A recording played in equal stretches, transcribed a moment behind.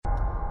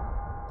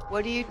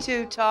What are you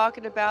two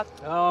talking about?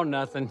 Oh,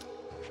 nothing.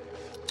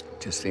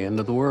 Just the end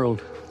of the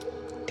world.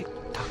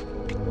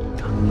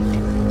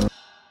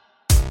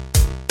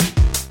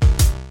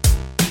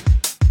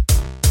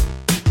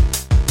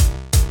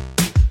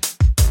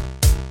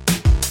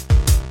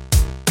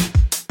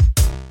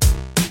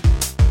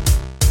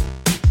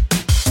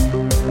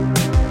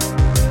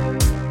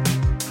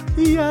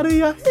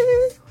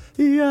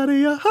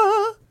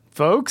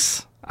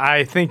 Folks,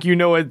 I think you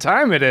know what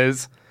time it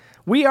is.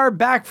 We are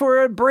back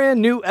for a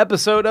brand new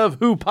episode of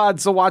Who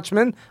Pods the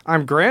Watchmen.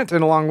 I'm Grant,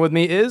 and along with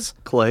me is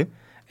Clay.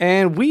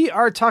 And we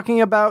are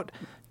talking about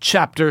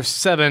Chapter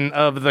 7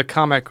 of the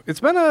comic. It's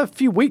been a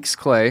few weeks,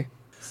 Clay,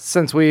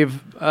 since we've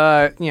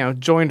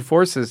joined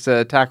forces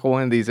to tackle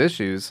one of these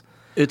issues.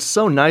 It's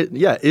so nice.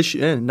 Yeah,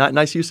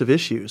 nice use of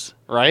issues.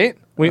 Right?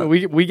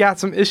 We got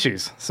some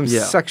issues. Some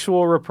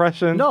sexual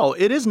repression. No,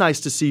 it is nice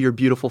to see your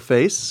beautiful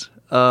face.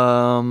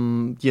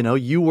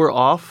 You were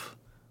off.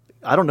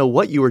 I don't know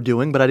what you were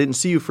doing, but I didn't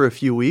see you for a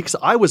few weeks.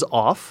 I was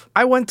off.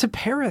 I went to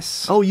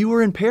Paris. Oh, you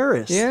were in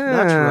Paris. Yeah.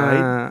 That's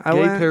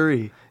right.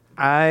 Paris.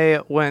 I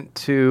went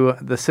to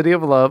the City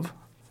of Love.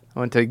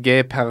 I went to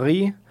Gay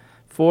Paris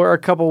for a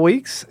couple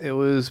weeks. It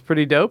was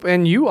pretty dope.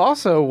 And you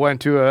also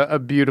went to a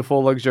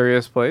beautiful,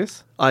 luxurious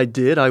place. I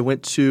did. I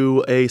went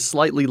to a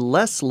slightly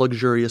less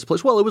luxurious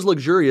place. Well, it was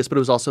luxurious, but it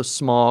was also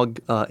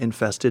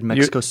smog-infested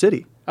Mexico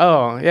City.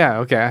 Oh, yeah.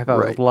 Okay. I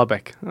thought it was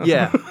Lubbock.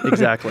 Yeah,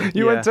 exactly.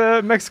 You went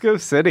to Mexico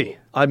City.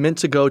 I meant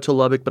to go to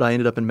Lubbock, but I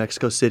ended up in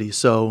Mexico City.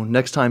 So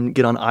next time,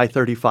 get on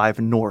I-35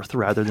 north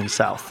rather than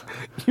south.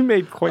 You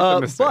made quite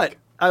the mistake.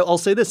 But I'll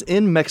say this.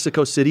 In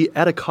Mexico City,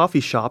 at a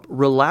coffee shop,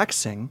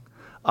 relaxing,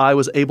 I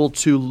was able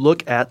to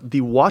look at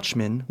The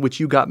Watchmen, which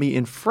you got me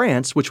in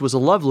France, which was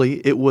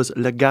lovely. It was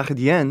Le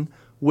Gardien,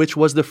 which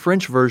was the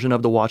French version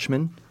of The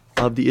Watchmen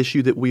of the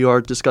issue that we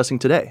are discussing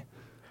today.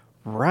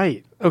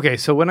 Right. Okay,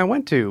 so when I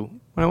went to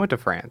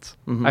France,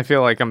 I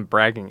feel like I'm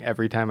bragging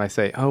every time I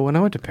say, when I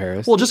went to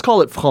Paris. Well, just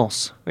call it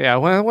France. Yeah,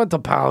 when I went to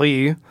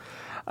Paris,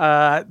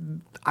 I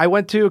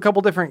went to a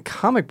couple different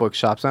comic book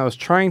shops, and I was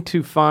trying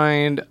to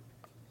find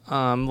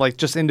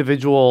just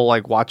individual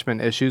Watchmen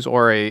issues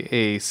or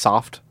a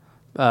soft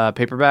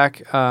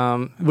paperback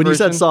When version. you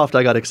said soft,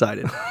 I got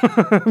excited.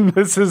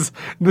 This is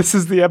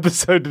the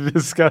episode to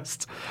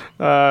discuss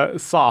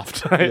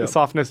soft, Yep.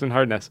 softness and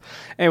hardness.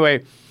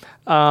 Anyway,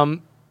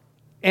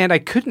 and I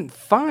couldn't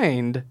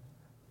find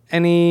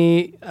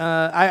any.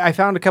 I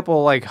found a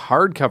couple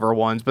hardcover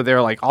ones, but they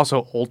were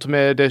also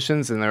Ultimate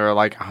editions, and they were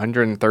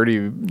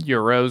 130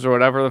 euros or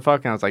whatever the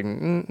fuck. And I was like,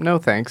 no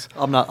thanks.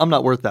 I'm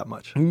not worth that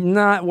much.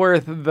 Not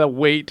worth the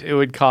weight it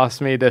would cost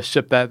me to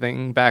ship that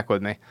thing back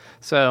with me.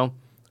 So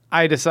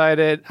I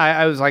decided,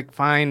 I was like,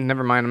 fine,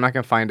 never mind, I'm not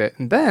going to find it.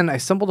 And then I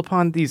stumbled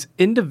upon these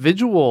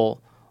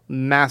individual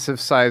massive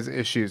size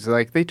issues.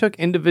 They took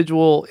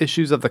individual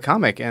issues of the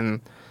comic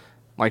and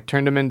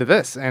turned them into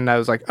this. And I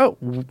was like, oh,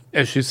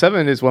 issue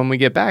 7 is when we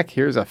get back.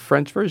 Here's a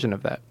French version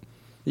of that.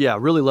 Yeah,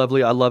 really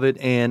lovely. I love it.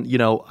 And,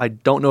 I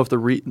don't know if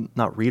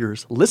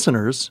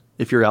listeners,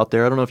 if you're out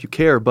there, I don't know if you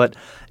care, but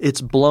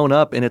it's blown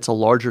up and it's a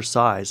larger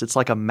size. It's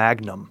like a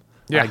magnum.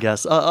 Yeah. I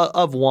guess,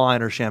 of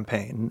wine or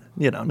champagne,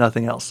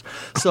 nothing else.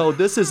 So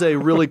this is a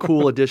really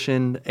cool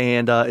edition,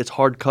 and it's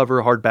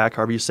hardcover, hardback,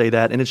 however you say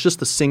that, and it's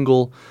just a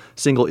single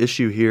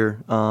issue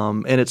here,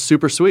 and it's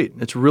super sweet.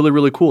 It's really,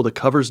 really cool. The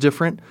cover's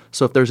different,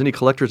 so if there's any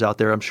collectors out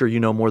there, I'm sure you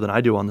know more than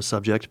I do on the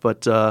subject, but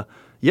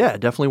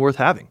definitely worth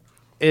having.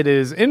 It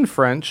is in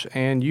French,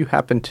 and you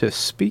happen to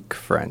speak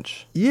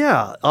French.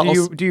 Yeah.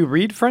 Do you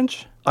read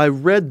French? I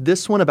read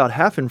this one about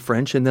half in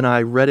French, and then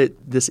I read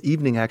it this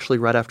evening, actually,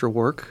 right after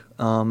work.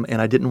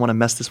 And I didn't want to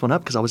mess this one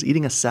up because I was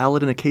eating a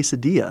salad and a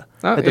quesadilla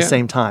at the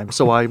same time.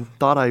 So I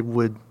thought I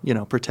would,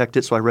 protect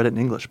it. So I read it in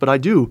English. But I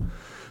do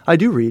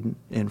read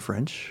in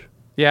French.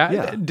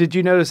 Yeah. Did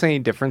you notice any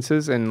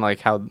differences in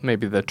how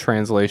maybe the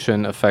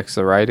translation affects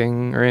the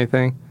writing or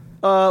anything?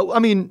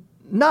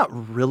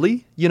 Not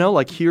really.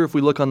 Here, if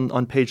we look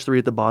on page 3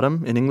 at the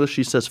bottom, in English,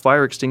 she says,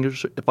 fire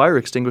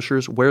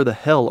extinguishers, where the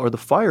hell are the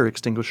fire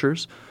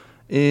extinguishers?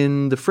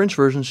 In the French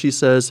version, she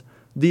says,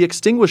 the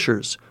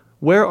extinguishers,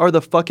 where are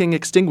the fucking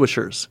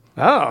extinguishers?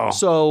 Oh.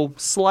 So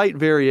slight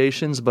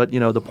variations, but,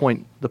 the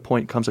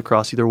point comes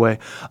across either way.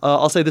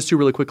 I'll say this too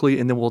really quickly,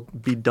 and then we'll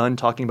be done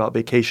talking about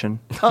vacation.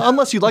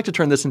 Unless you'd like to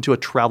turn this into a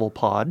travel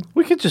pod.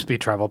 We could just be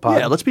travel pod.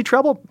 Yeah, let's be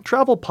travel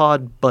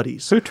pod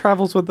buddies. Who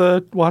travels with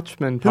the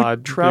Watchmen pod?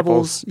 Who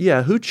travels? People?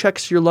 Yeah, who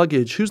checks your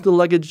luggage? Who's the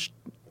luggage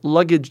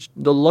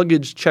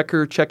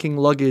checker checking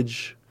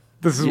luggage?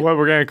 This is what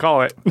we're going to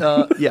call it.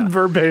 Yeah.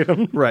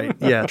 Verbatim. Right.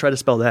 Yeah, try to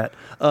spell that.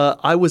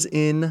 I was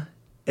in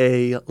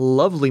a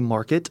lovely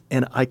market,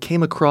 and I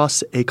came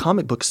across a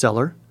comic book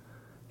seller,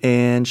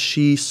 and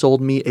she sold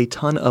me a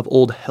ton of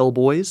old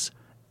Hellboys,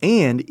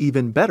 and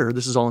even better,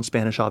 this is all in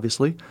Spanish,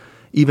 obviously,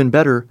 even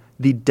better,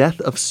 the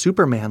Death of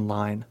Superman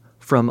line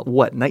from,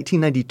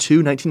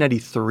 1992,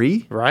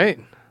 1993? Right.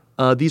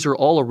 These are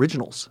all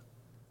originals.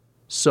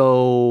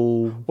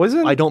 So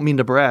I don't mean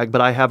to brag, but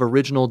I have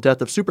original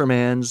Death of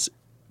Supermans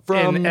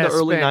from In the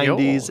early Espanol.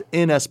 90s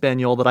in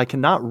Espanol that I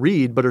cannot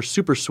read but are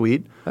super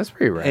sweet. That's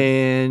pretty rad.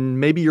 And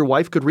maybe your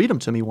wife could read them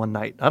to me one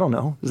night. I don't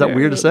know. Is that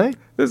weird to say?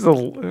 This is a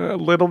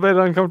little bit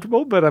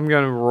uncomfortable, but I'm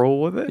going to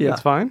roll with it. Yeah.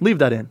 It's fine. Leave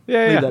that in.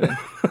 Yeah, Leave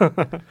yeah.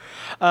 that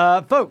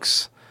in.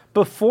 Folks,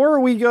 before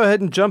we go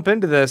ahead and jump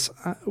into this,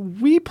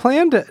 we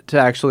planned to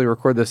actually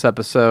record this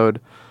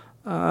episode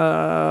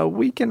a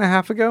week and a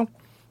half ago,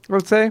 I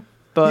would say.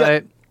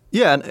 But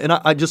Yeah, and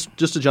I just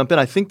to jump in,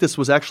 I think this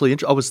was actually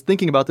I was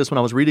thinking about this when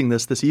I was reading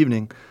this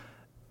evening.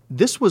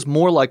 This was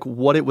more like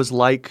what it was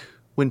like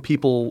when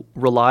people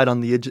relied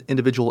on the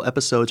individual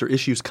episodes or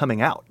issues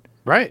coming out.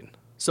 right.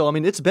 So, I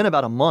mean, it's been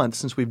about a month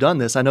since we've done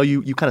this. I know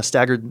you kind of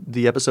staggered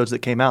the episodes that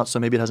came out,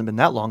 so maybe it hasn't been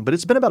that long, but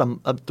it's been about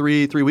a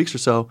three weeks or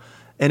so.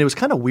 And it was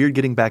kind of weird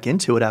getting back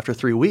into it after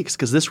 3 weeks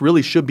because this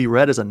really should be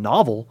read as a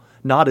novel,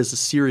 not as a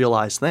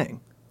serialized thing.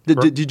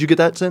 Did you get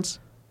that sense?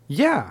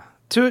 Yeah,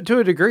 to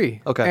a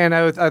degree. Okay. And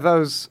I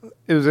thought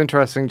it was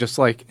interesting, just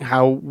like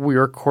how we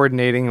were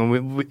coordinating,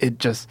 and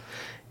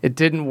it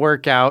didn't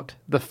work out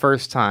the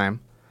first time,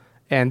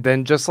 and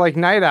then just like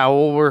Night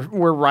Owl,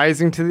 we're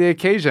rising to the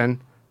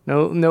occasion.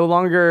 No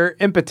longer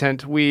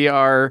impotent.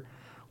 We're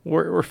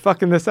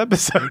fucking this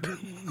episode.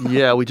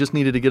 Yeah, we just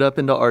needed to get up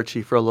into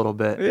Archie for a little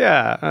bit.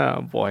 Yeah.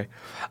 Oh boy.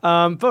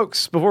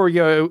 Folks, before we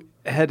go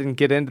ahead and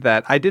get into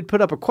that, I did put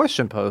up a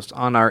question post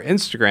on our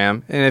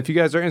Instagram, and if you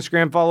guys are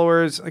Instagram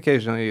followers,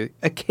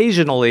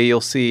 occasionally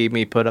you'll see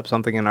me put up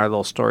something in our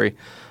little story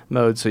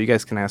mode so you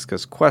guys can ask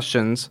us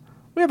questions.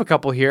 We have a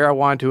couple here I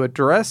wanted to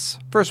address.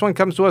 First one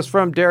comes to us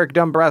from Derek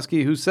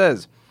Dombrowski, who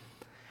says,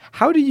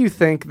 how do you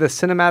think the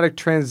cinematic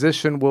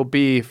transition will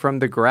be from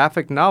the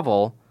graphic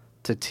novel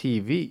to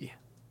TV?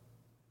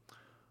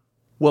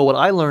 Well, what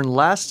I learned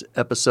last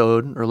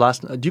episode,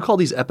 do you call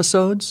these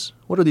episodes?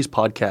 What are these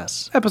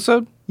podcasts?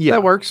 Episode? Yeah.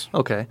 That works.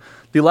 Okay.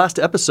 The last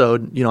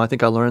episode, I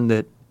think I learned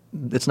that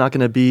it's not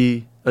going to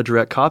be a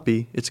direct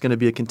copy. It's going to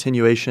be a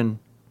continuation,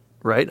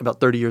 right?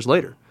 About 30 years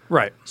later.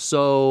 Right.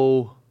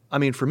 So, I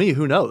mean, for me,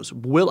 who knows?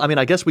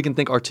 I guess we can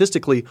think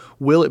artistically,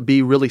 will it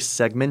be really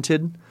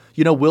segmented?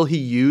 Will he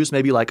use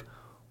maybe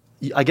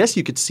I guess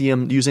you could see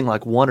him using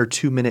like 1 or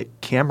 2 minute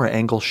camera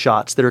angle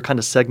shots that are kind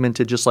of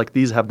segmented, just like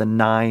these have the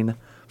 9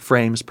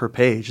 frames per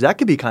page. That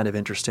could be kind of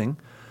interesting.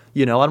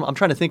 I'm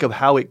trying to think of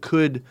how he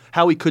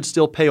could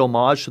still pay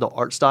homage to the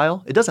art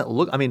style. It doesn't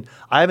look,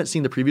 I haven't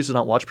seen the previews, I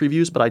don't watch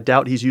previews, but I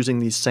doubt he's using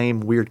these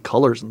same weird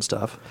colors and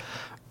stuff.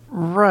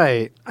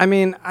 Right. I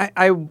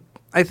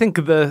think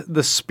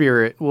the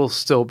spirit will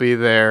still be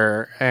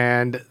there,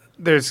 and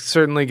there's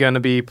certainly going to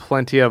be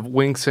plenty of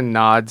winks and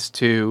nods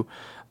to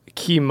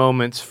key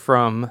moments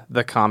from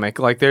the comic.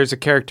 Like there's a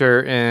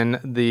character in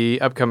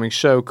the upcoming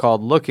show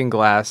called Looking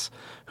Glass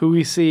who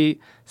we see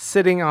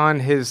sitting on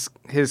his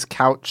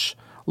couch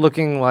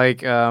looking like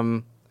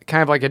kind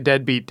of like a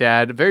deadbeat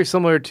dad, very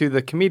similar to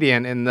the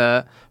comedian in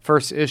the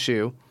first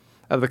issue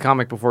of the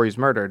comic before he's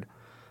murdered.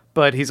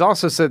 But he's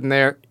also sitting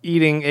there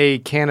eating a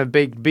can of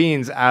baked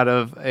beans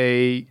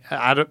directly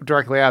out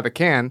of the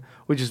can,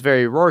 which is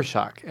very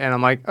Rorschach. And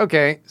I'm like,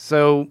 okay,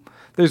 so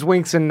there's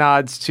winks and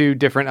nods to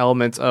different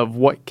elements of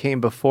what came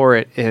before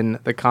it in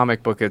the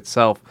comic book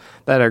itself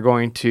that are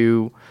going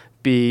to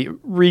be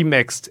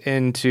remixed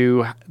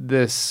into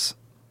this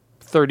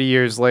 30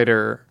 years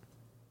later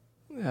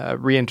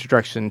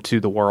reintroduction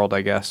to the world,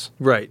 I guess.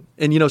 Right.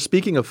 And,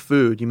 speaking of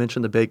food, you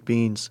mentioned the baked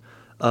beans.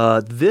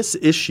 This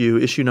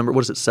issue number,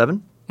 what is it,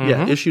 7? Mm-hmm.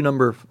 Yeah, issue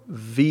number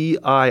VII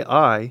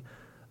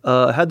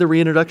had the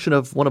reintroduction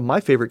of one of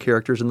my favorite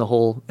characters in the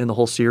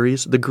whole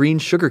series, the green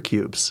sugar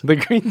cubes. The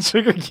green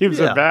sugar cubes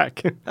are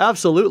back.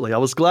 Absolutely. I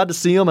was glad to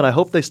see them, and I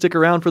hope they stick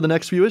around for the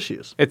next few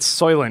issues. It's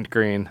Soylent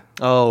Green.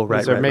 Oh, right.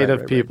 These are made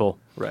of people.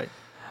 Right.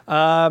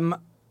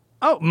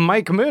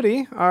 Mike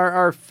Moody,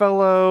 our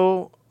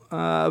fellow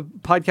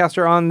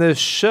podcaster on this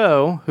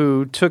show,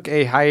 who took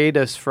a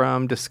hiatus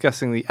from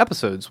discussing the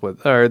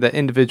the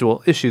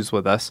individual issues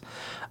with us.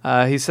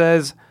 He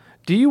says,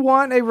 do you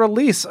want a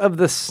release of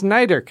the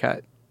Snyder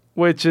Cut?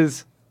 Which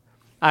is,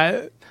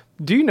 do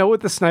you know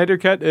what the Snyder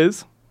Cut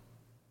is?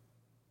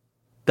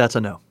 That's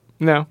a no.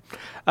 No.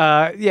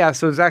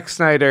 So Zack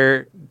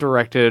Snyder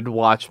directed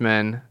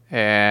Watchmen,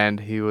 and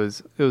it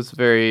was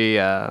very,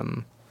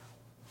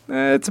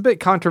 it's a bit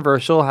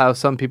controversial how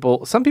some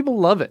people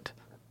love it.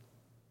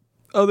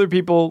 Other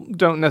people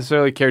don't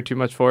necessarily care too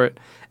much for it.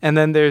 And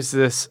then there's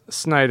this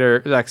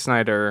Zack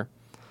Snyder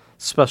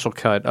special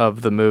cut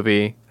of the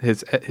movie,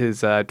 his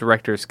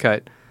director's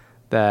cut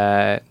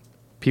that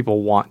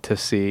people want to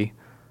see,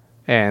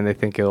 and they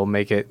think it'll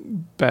make it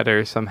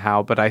better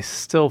somehow. But I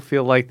still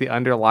feel like the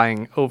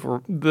underlying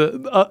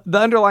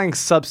underlying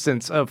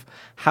substance of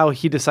how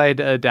he decided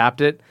to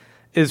adapt it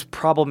is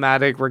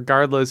problematic,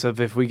 regardless of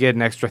if we get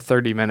an extra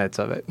 30 minutes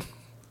of it.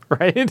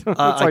 Right?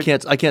 I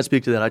can't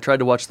speak to that. I tried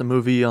to watch the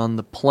movie on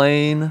the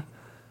plane,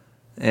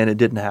 and it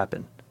didn't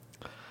happen.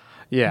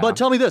 Yeah. But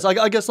tell me this.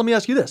 I guess let me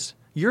ask you this.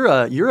 You're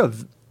a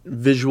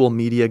visual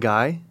media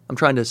guy. I'm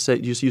trying to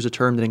just use a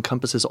term that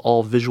encompasses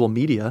all visual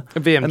media.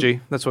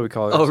 VMG, that's what we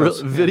call it. Oh,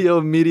 ourselves. really?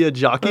 Video media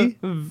jockey?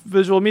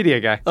 Visual media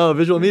guy. Oh,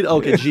 visual media.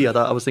 Okay, G.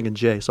 I was thinking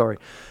J. Sorry.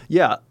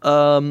 Yeah.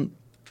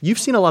 You've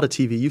seen a lot of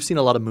TV. You've seen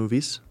a lot of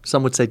movies.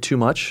 Some would say too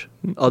much.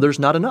 Others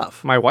not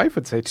enough. My wife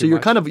would say too So you're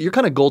much. kind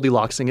of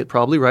Goldilocksing it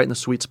probably right in the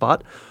sweet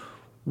spot.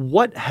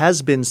 What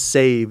has been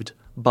saved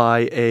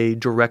by a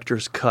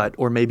director's cut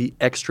or maybe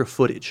extra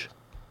footage?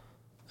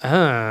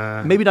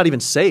 Maybe not even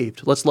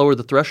saved. Let's lower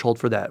the threshold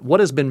for that. What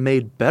has been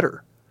made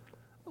better?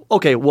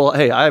 Okay, well,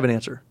 hey, I have an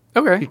answer.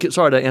 Okay.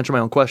 Sorry to answer my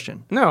own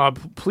question. No,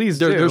 please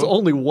do. There's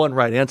only one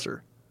right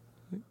answer.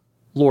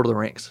 Lord of the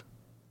Rings.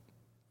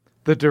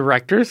 The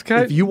director's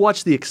cut? If you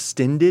watch the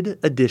extended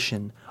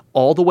edition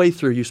all the way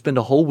through, you spend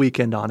a whole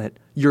weekend on it,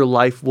 your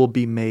life will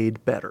be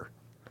made better.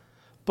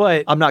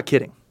 But I'm not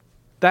kidding.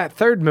 that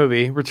third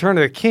movie, Return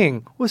of the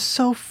King, was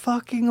so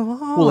fucking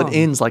long. Well, it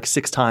ends like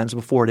 6 times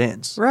before it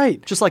ends.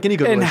 Right. Just like any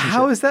good And relationship.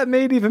 how is that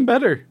made even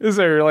better? Is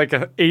there like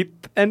an 8th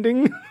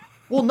ending?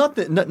 Well,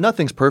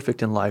 nothing's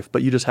perfect in life,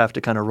 but you just have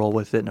to kind of roll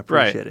with it and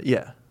appreciate it.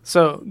 Yeah.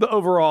 So the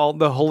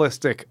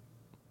holistic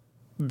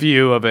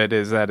view of it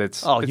is that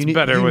it's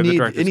better with the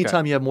director's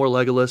anytime you have more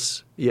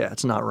Legolas, yeah,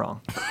 it's not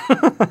wrong.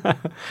 cut.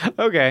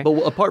 Okay. But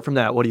apart from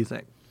that, what do you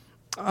think?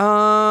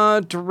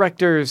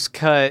 Director's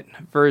cut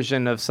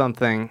version of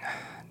something.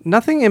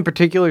 Nothing in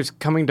particular is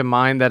coming to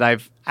mind that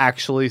I've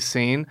actually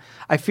seen.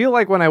 I feel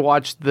like when I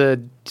watched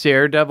the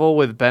Daredevil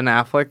with Ben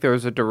Affleck, there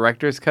was a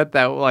director's cut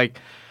that like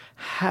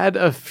had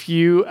a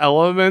few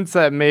elements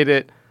that made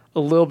it a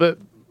little bit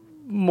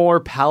more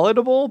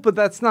palatable, but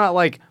that's not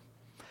like,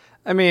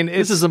 I mean,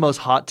 This is the most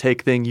hot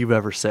take thing you've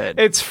ever said.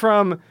 it's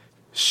from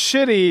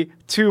shitty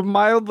to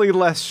mildly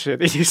less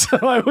shitty. So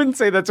I wouldn't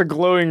say that's a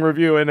glowing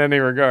review in any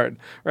regard,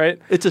 right?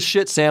 It's a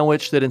shit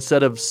sandwich that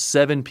instead of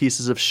 7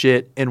 pieces of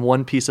shit and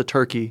 1 piece of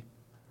turkey,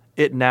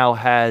 it now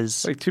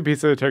has Like 2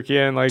 pieces of turkey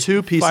and like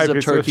 2 pieces 5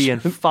 of turkey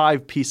shit. and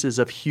 5 pieces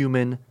of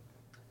human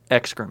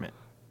excrement.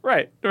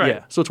 Right.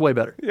 Yeah, so it's way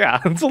better. Yeah,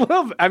 it's a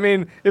little. I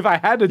mean, if I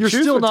had to You're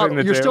choose still between the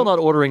not. You're two, still not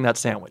ordering that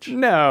sandwich.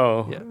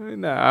 No, Yeah.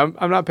 no,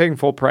 I'm not paying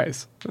full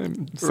price.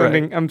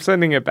 I'm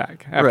sending it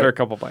back after Right. a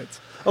couple bites.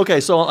 Okay,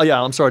 so yeah,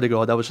 I'm sorry to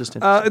go. That was just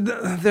interesting.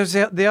 There's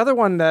the other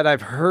one that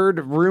I've heard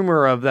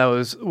rumor of that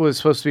was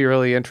supposed to be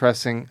really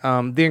interesting.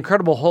 The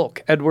Incredible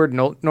Hulk. Edward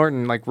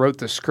Norton like wrote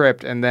the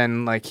script, and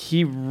then like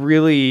he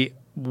really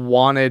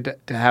wanted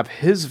to have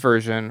his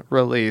version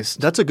released.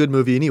 That's a good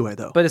movie anyway,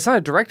 though. But it's not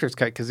a director's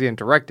cut because he didn't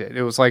direct it.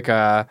 It was like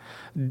a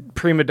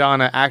prima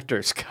donna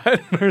actor's cut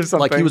or something.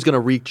 like he was going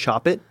to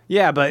re-chop it.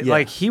 Yeah, but Yeah.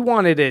 like he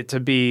wanted it to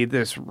be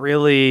this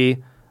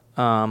really,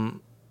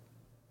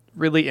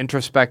 really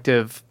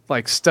introspective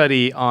like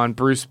study on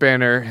Bruce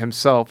Banner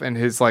himself and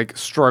his like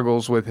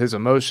struggles with his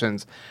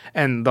emotions.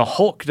 And the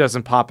Hulk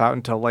doesn't pop out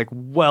until like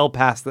well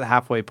past the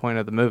halfway point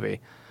of the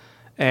movie.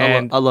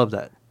 And I love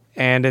that.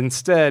 and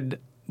instead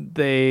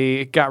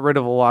they got rid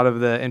of a lot of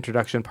the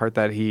introduction part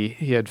that he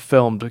had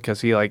filmed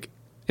because he like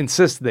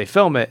insisted they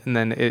film it, and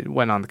then it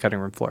went on the cutting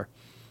room floor.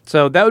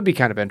 So that would be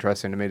kind of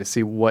interesting to me to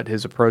see what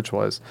his approach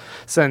was.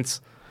 Since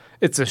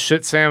it's a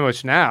shit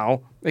sandwich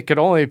now, it could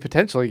only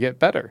potentially get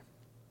better.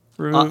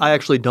 I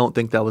actually don't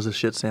think that was a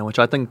shit sandwich.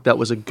 I think that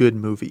was a good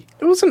movie.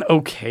 It was an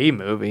okay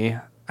movie.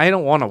 I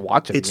don't want to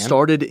watch it It again.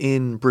 started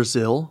in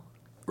Brazil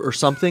or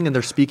something, and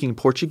they're speaking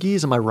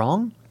Portuguese. Am I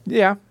wrong?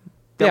 Yeah.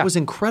 That Yeah. was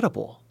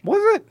incredible. Was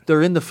it?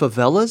 They're in the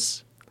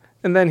favelas.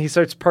 And then he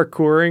starts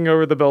parkouring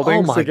over the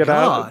buildings my to get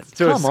God. out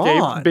to Come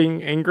escape on.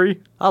 being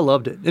angry. I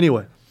loved it.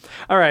 Anyway,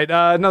 All right,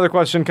 another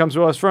question comes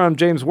to us from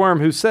James Worm,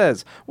 who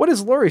says, "What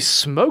is Lori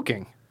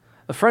smoking?"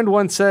 A friend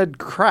once said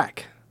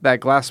crack, that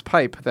glass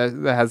pipe that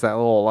has that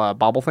little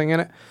bobble thing in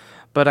it,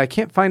 but I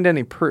can't find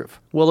any proof.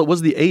 well, it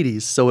was the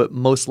 80s, so it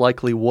most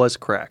likely was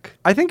crack.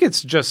 I think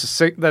it's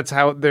just that's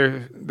how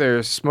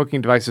their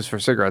smoking devices for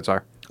cigarettes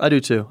are. I do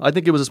too. I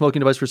think it was a smoking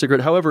device for a cigarette.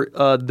 However,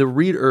 the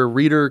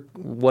reader,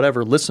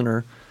 whatever,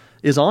 listener,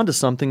 is onto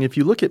something. If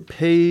you look at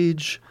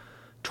page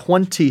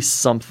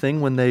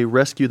 20-something, when they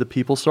rescue the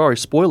people, sorry,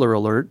 spoiler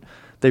alert,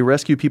 they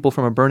rescue people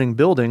from a burning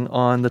building.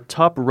 On the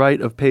top right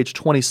of page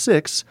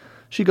 26,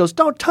 she goes,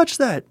 "Don't touch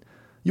that.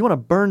 You want to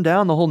burn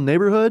down the whole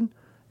neighborhood?"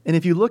 And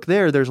if you look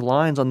there, there's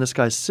lines on this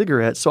guy's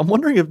cigarette. So I'm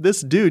wondering if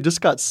this dude just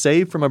got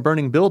saved from a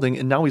burning building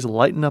and now he's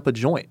lighting up a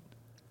joint.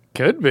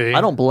 Could be. I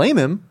don't blame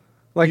him.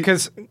 like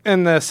because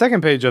in the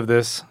second page of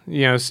this,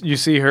 you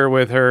see her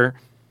with her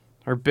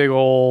big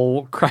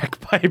old crack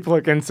pipe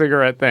looking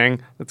cigarette thing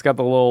that's got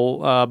the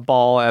little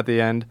ball at the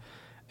end,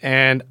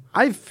 and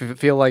I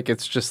feel like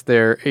it's just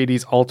their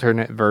 80s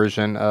alternate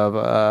version of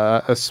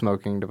a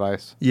smoking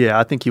device. Yeah,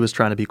 I think he was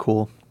trying to be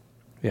cool.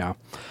 Yeah.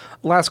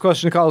 Last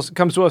question comes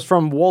to us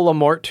from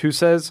Wolamort, who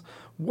says,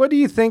 "What do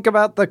you think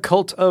about the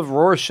cult of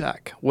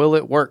Rorschach? Will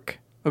it work?"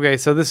 Okay,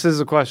 so this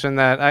is a question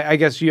that I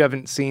guess you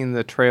haven't seen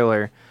the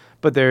trailer,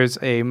 but there's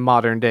a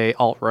modern day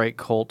alt-right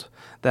cult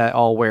that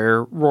all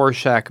wear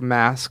Rorschach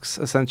masks,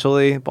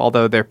 essentially,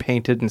 although they're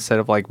painted instead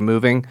of like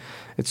moving.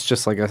 It's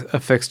just like a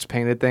fixed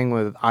painted thing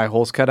with eye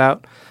holes cut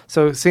out.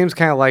 So it seems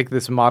kind of like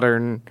this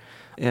modern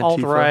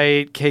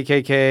alt-right,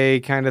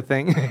 KKK kind of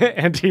thing.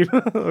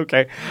 Antifa,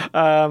 okay.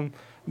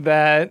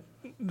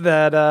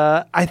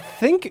 That I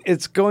think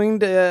it's going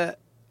to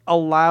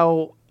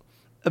allow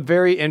a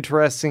very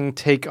interesting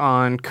take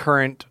on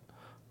current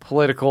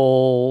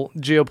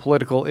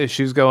geopolitical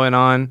issues going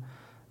on,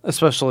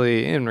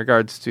 especially in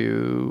regards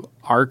to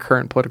our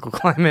current political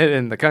climate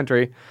in the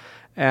country,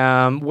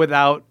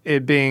 without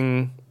it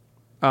being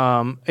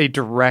a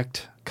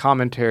direct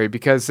commentary,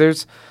 because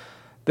there's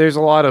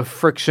a lot of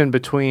friction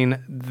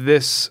between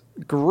this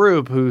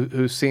group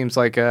who seems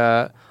like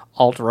a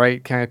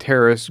alt-right kind of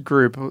terrorist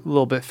group, a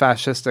little bit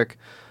fascistic,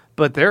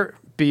 but their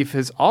beef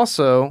is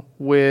also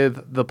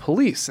with the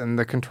police and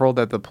the control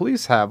that the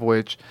police have,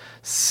 which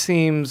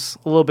seems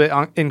a little bit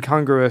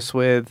incongruous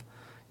with,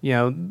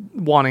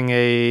 wanting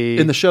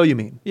In the show, you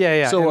mean?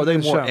 Yeah. So are they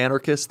more show.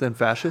 anarchist than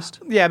fascist?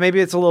 Yeah, maybe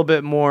it's a little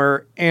bit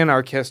more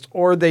anarchist,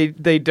 or they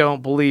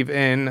don't believe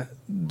in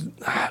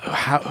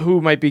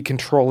who might be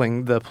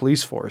controlling the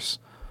police force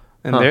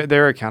and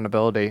their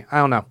accountability. I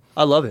don't know.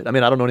 I love it. I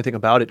mean, I don't know anything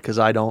about it because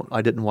I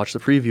didn't watch the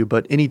preview,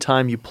 but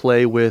anytime you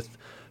play with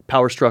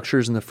power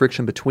structures and the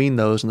friction between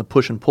those and the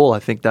push and pull, I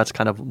think that's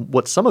kind of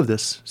what some of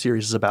this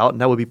series is about,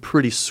 and that would be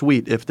pretty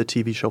sweet if the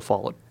TV show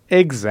followed.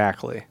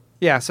 Exactly.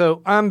 Yeah,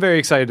 so I'm very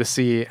excited to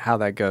see how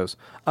that goes.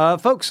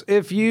 Folks,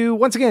 if you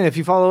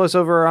follow us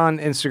over on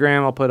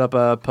Instagram, I'll put up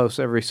a post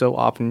every so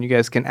often. You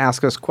guys can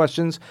ask us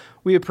questions.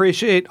 We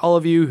appreciate all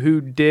of you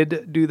who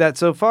did do that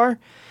so far,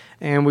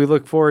 and we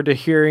look forward to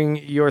hearing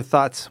your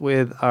thoughts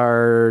with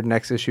our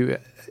next issue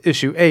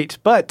 8.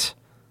 But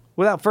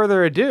without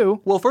further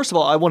ado... Well, first of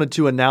all, I wanted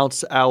to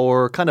announce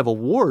our kind of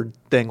award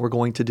thing we're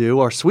going to do,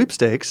 our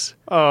sweepstakes.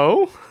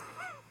 Oh?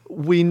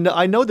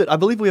 I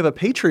believe we have a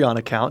Patreon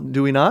account,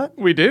 do we not?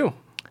 We do.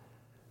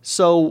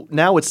 So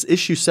now it's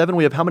issue 7.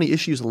 We have how many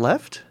issues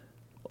left?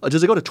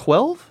 Does it go to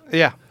 12?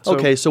 Yeah.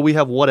 Okay, so we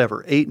have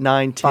 8,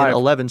 9, 10, 5.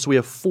 11. So we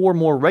have 4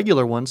 more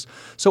regular ones.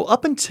 So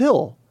up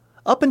until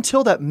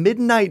that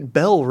midnight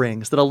bell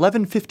rings, that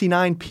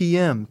 11:59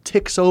 p.m.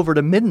 ticks over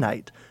to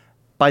midnight,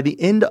 by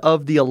the end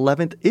of the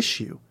 11th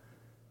issue,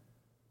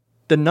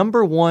 the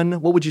number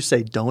one, what would you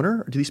say,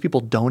 donor? Or do these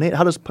people donate?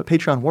 How does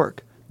Patreon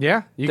work?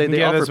 Yeah, you They can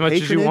get offer as much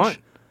as you patronage? want.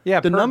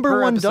 Yeah, The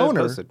number one episode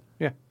donor- posted.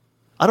 Yeah.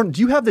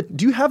 Do you have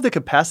the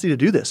capacity to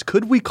do this?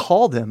 Could we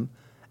call them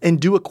and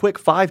do a quick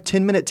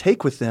 5-10 minute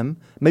take with them?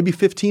 Maybe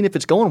 15 if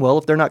it's going well,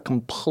 if they're not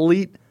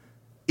complete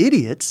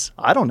idiots.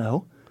 I don't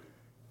know.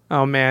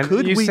 Oh man,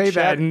 Could you we say chat-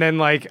 that and then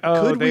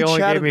could they we only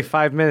chat- gave me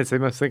 5 minutes. They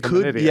must think I'm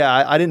an idiot.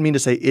 Yeah, I didn't mean to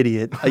say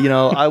idiot. I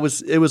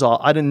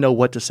didn't know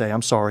what to say.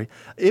 I'm sorry.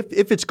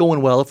 If it's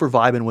going well, if we're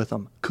vibing with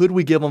them, could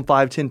we give them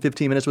 5, 10,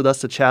 15 minutes with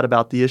us to chat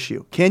about the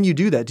issue? Can you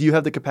do that? Do you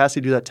have the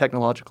capacity to do that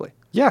technologically?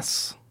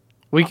 Yes,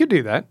 we could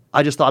do that.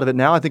 I just thought of it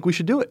now. I think we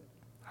should do it.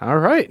 All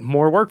right,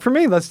 more work for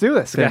me. Let's do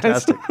this, guys.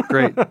 Fantastic.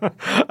 Great.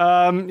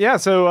 Yeah,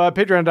 so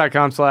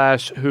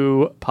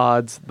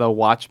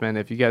patreon.com/WhoPodsTheWatchmen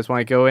if you guys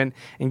want to go in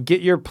and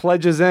get your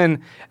pledges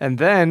in, and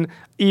then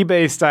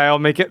eBay style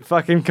make it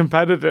fucking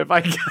competitive, I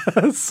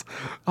guess.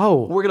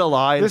 Oh, We're going to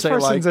lie and this say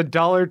person's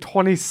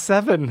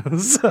 $1.27,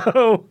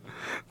 so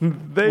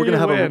they we're win.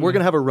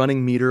 gonna have a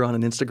running meter on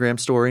an Instagram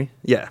story.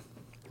 Yeah.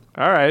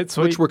 All right,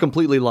 sweet. Which we're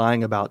completely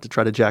lying about to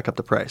try to jack up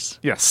the price.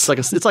 Yes.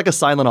 It's like a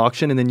silent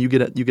auction, and then you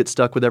get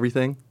stuck with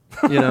everything,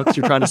 because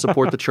you're trying to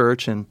support the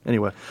church. And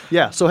anyway,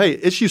 yeah. So hey,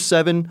 issue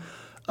 7.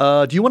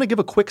 Do you want to give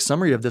a quick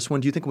summary of this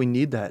one? Do you think we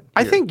need that?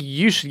 I here? think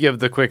you should give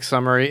the quick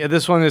summary.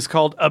 This one is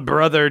called A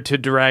Brother to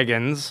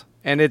Dragons,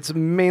 and it's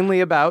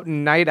mainly about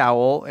Night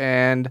Owl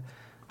and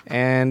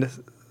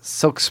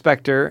Silk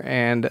Spectre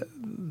and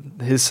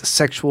his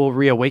sexual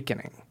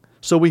reawakening.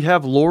 So we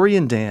have Lori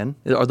and Dan.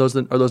 Are those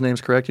names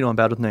correct? I'm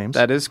bad with names.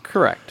 That is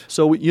correct.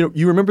 So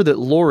you remember that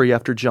Lori,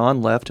 after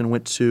John left and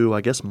went to,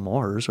 I guess,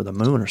 Mars or the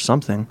moon or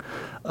something,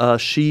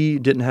 she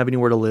didn't have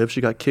anywhere to live.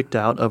 She got kicked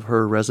out of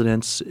her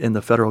residence in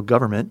the federal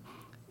government,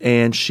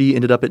 and she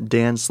ended up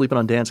sleeping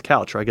on Dan's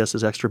couch, or I guess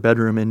his extra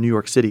bedroom in New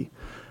York City.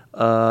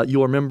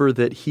 You'll remember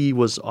that he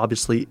was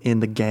obviously in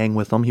the gang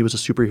with them. He was a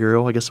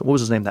superhero. I guess, what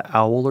was his name? The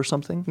Owl or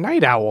something?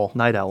 Night Owl.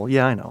 Night Owl.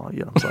 Yeah, I know.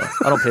 I'm sorry.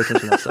 I don't pay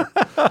attention to that stuff.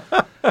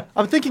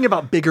 I'm thinking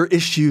about bigger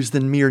issues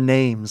than mere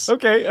names.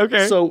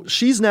 Okay. So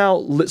she's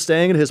now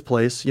staying at his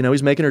place.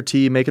 He's making her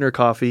tea, making her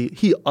coffee.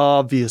 He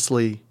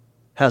obviously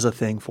has a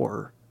thing for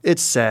her.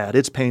 It's sad.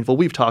 It's painful.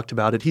 We've talked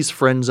about it. He's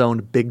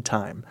friend-zoned big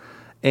time.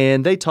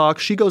 And they talk.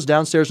 She goes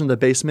downstairs in the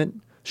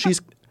basement.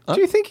 She's... Do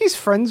you think he's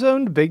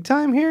friend-zoned big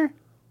time here?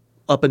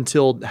 Up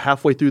until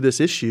halfway through this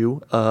issue,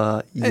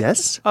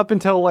 yes. Up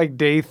until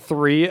day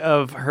 3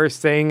 of her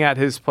staying at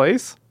his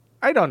place?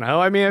 I don't know.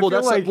 I mean, I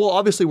feel like... Well,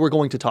 obviously, we're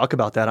going to talk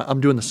about that.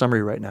 I'm doing the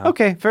summary right now.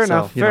 Okay, fair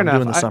enough. I'm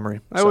doing the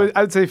summary. I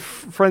would say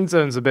friend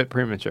zone's a bit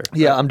premature.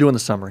 Yeah, I'm doing the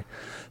summary.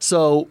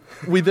 So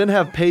we then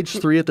have page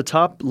 3. At the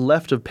top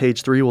left of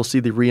page 3, we'll see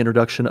the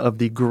reintroduction of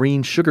the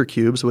green sugar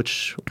cubes,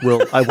 which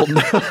I will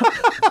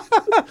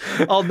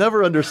I'll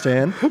never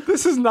understand.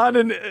 This is not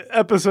an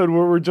episode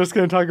where we're just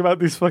going to talk about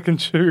these fucking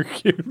sugar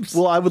cubes.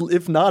 Well,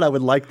 if not, I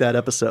would like that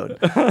episode.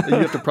 You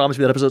have to promise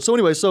me that episode. So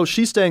anyway, so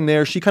she's staying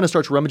there. She kind of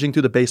starts rummaging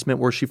through the basement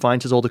where she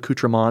finds his old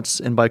accoutrements.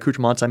 And by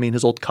accoutrements, I mean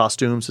his old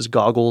costumes, his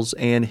goggles,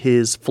 and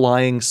his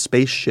flying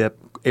spaceship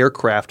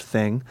aircraft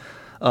thing,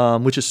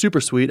 which is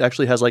super sweet.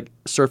 Actually has like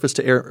surface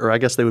to air, or I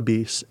guess they would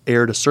be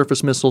air to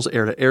surface missiles,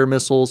 air to air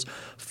missiles,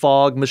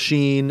 fog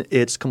machine.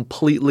 It's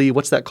completely,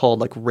 what's that called?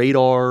 Like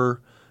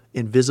radar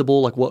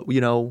invisible, like what,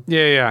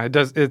 Yeah. It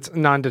does. It's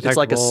non-detectable. it's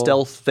like a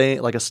stealth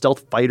thing, like a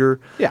stealth fighter.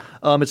 Yeah.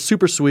 It's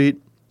super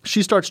sweet.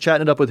 She starts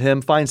chatting it up with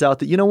him, finds out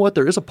that, you know what,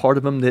 there is a part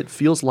of him that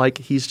feels like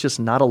he's just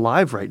not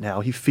alive right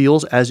now. He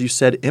feels, as you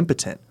said,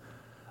 impotent.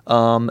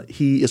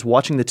 He is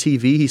watching the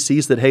TV. He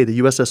sees that, hey, the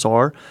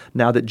USSR,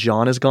 now that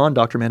John is gone,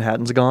 Dr.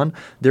 Manhattan's gone,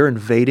 they're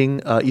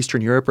invading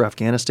Eastern Europe or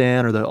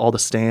Afghanistan or all the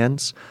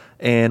stands.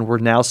 And we're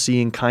now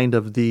seeing kind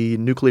of the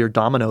nuclear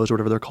dominoes or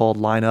whatever they're called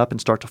line up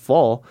and start to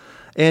fall.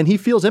 And he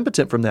feels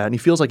impotent from that. And he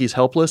feels like he's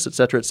helpless, et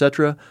cetera, et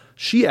cetera.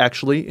 She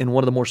actually, in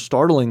one of the more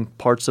startling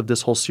parts of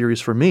this whole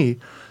series for me,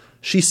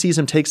 she sees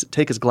him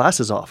take his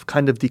glasses off,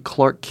 kind of the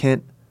Clark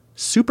Kent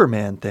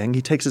Superman thing.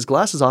 He takes his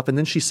glasses off and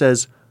then she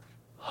says,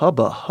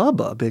 hubba,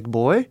 hubba, big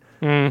boy.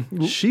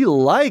 She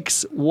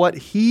likes what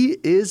he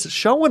is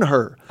showing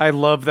her. I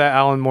love that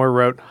Alan Moore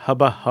wrote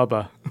hubba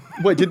hubba.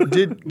 Wait,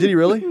 did he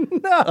really?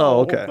 No. Oh,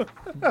 okay.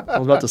 I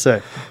was about to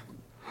say.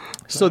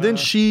 So then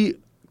she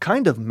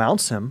kind of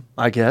mounts him,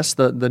 I guess.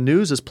 The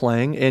news is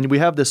playing, and we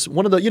have this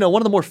one of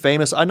the more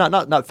famous,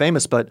 not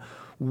famous, but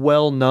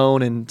well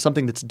known, and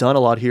something that's done a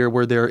lot here,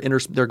 where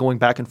they're going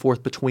back and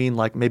forth between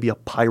like maybe a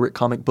pirate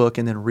comic book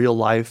and then real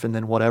life and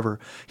then whatever.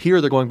 Here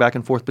they're going back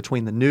and forth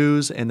between the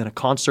news and then a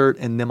concert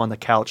and them on the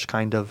couch,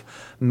 kind of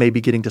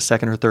maybe getting to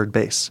second or third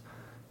base.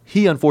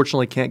 He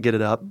unfortunately can't get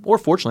it up, or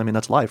fortunately, I mean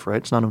that's life, right?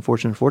 It's not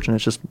unfortunate, fortunate.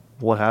 It's just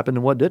what happened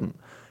and what didn't.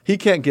 He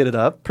can't get it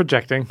up.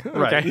 Projecting.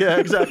 Right. Okay. Yeah,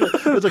 exactly.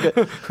 It's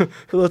okay.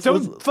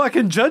 Don't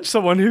fucking judge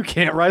someone who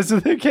can't rise to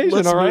the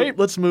occasion, all right?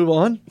 Let's move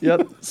on.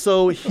 Yep.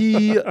 So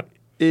he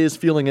is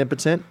feeling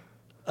impotent.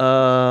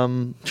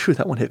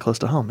 That one hit close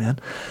to home, man.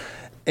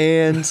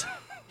 And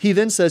he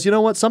then says, you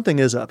know what? Something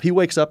is up. He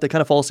wakes up. They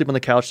kind of fall asleep on the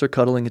couch. They're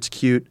cuddling. It's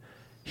cute.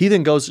 He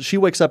then goes, she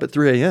wakes up at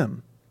 3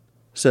 a.m.,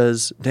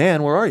 says,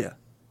 Dan, where are you?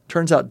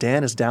 Turns out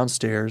Dan is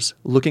downstairs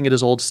looking at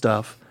his old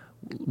stuff,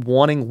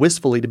 wanting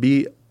wistfully to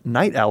be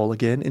night owl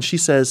again. And she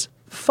says,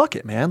 fuck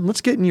it, man.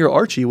 Let's get in your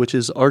Archie, which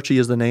is Archie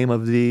is the name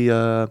of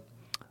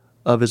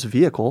of his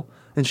vehicle.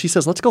 And she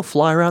says, let's go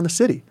fly around the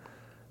city.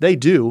 They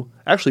do.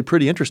 Actually,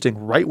 pretty interesting.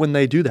 Right when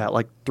they do that,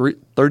 like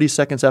 30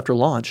 seconds after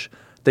launch,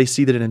 they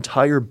see that an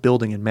entire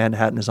building in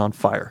Manhattan is on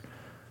fire.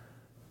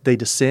 They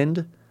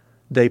descend.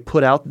 They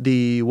put out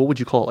what would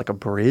you call it, like a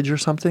bridge or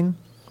something?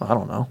 I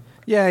don't know.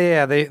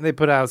 Yeah. They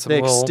put out some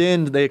They little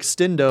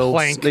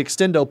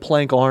extendo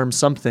plank arm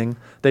something.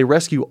 They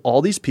rescue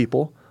all these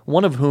people,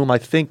 one of whom I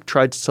think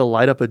tried to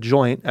light up a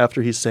joint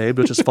after he's saved,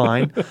 which is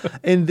fine.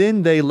 And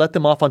then they let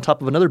them off on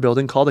top of another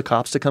building, call the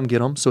cops to come get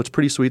them. So it's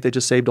pretty sweet. They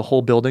just saved a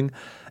whole building.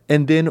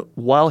 And then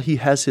while he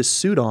has his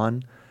suit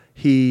on,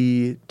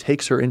 he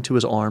takes her into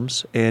his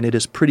arms. And it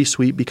is pretty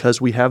sweet because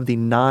we have the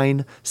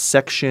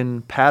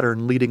 9-section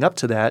pattern leading up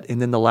to that.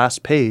 And then the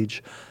last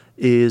page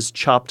is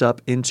chopped up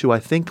into, I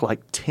think,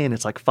 like 10.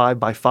 It's like 5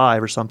 by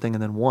 5 or something,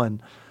 and then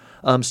 1.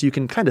 So you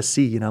can kind of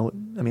see,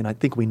 I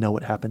think we know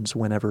what happens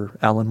whenever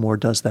Alan Moore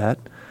does that.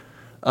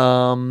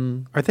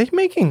 Are they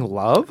making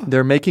love?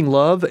 They're making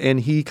love,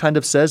 and he kind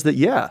of says that,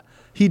 yeah,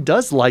 he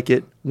does like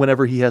it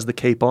whenever he has the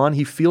cape on.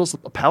 He feels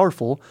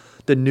powerful.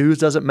 The news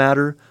doesn't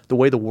matter. The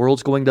way the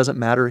world's going doesn't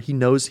matter. He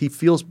knows, he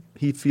feels,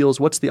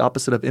 what's the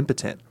opposite of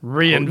impotent?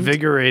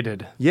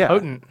 Reinvigorated. Yeah.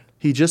 Potent.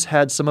 He just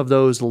had some of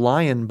those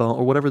lion bone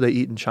or whatever they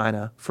eat in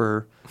China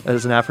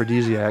as an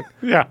aphrodisiac.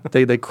 Yeah.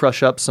 They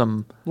crush up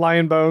some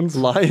Lion bones.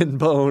 lion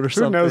bone or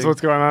something. Who knows what's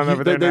going on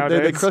over there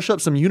nowadays? They crush up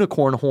some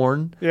unicorn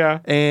horn. Yeah.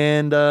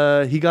 And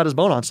he got his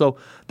bone on. So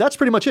that's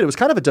pretty much it. It was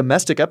kind of a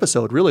domestic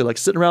episode, really, like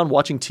sitting around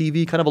watching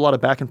TV, kind of a lot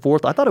of back and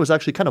forth. I thought it was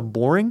actually kind of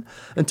boring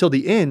until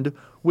the end,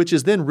 which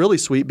is then really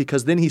sweet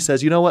because then he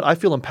says, you know what? I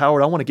feel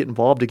empowered. I want to get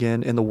involved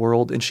again in the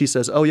world. And she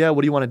says, oh, yeah,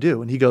 what do you want to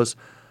do? And he goes,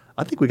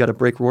 I think we got to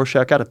break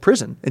Rorschach out of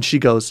prison. And she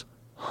goes,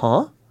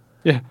 huh?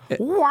 Yeah.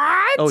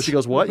 What? Oh, she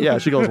goes, what? Yeah,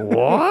 she goes,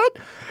 what?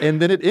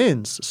 And then it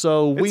ends.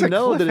 So we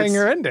know that it's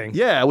ending.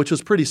 Yeah, which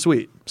was pretty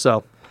sweet.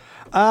 So,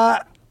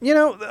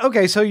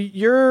 okay. So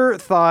you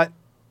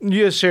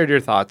just shared your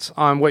thoughts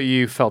on what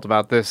you felt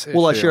about this issue.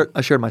 well,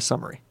 I shared my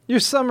summary.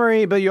 Your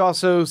summary, but you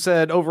also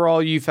said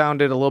overall you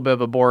found it a little bit of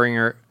a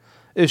boring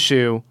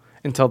issue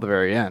until the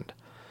very end.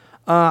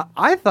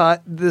 I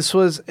thought this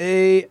was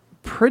a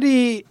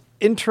pretty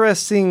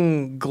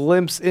interesting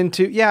glimpse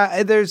into,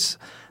 there's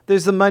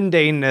the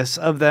mundaneness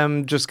of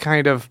them just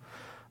kind of,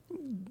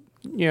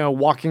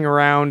 walking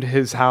around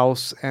his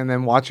house and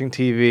then watching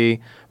TV,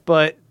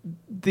 but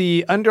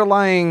the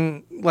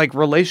underlying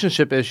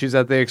relationship issues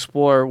that they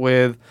explore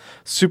with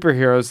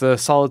superheroes, the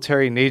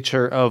solitary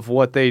nature of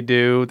what they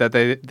do, that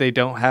they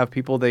don't have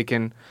people they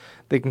can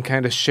they can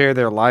kind of share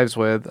their lives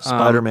with.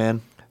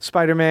 Spider-Man.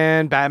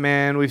 Spider-Man,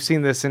 Batman. We've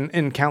seen this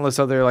in countless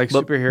other like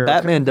But superhero.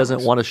 Batman doesn't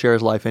comics. want to share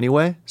his life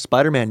anyway.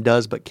 Spider-Man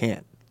does, but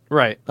can't.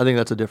 Right. I think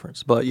that's a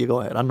difference. But you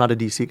go ahead. I'm not a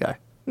DC guy.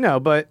 No,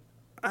 but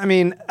I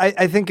mean,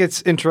 I think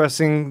it's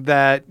interesting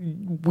that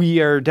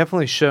we are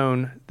definitely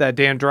shown that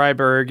Dan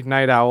Dreiberg,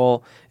 Night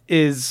Owl,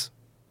 is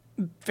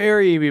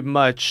very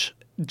much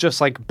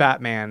just like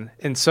Batman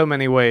in so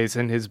many ways.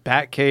 In his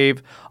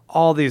Batcave,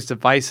 all these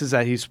devices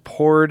that he's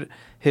poured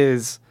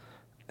his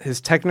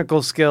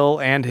technical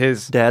skill and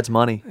his Dad's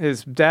money.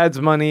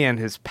 dad's money and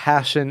his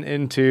passion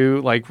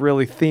into like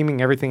really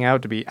theming everything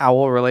out to be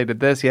owl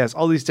related. He has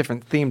all these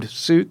different themed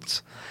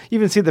suits. You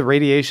even see the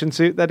radiation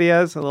suit that he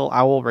has, a little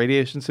owl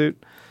radiation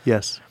suit.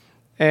 Yes.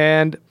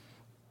 And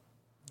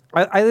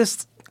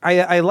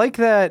I like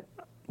that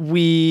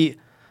we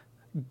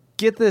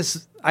get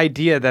this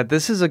idea that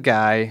this is a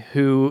guy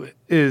who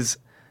is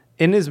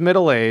in his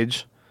middle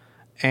age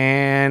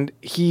and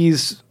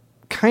he's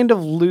kind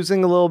of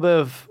losing a little bit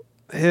of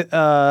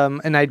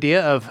an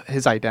idea of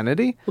his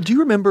identity. Well, do you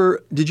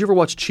remember, did you ever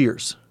watch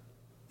Cheers?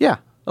 Yeah.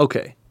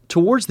 Okay.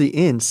 Towards the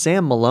end,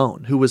 Sam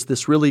Malone, who was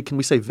this really, can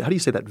we say, how do you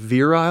say that,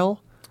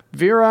 virile?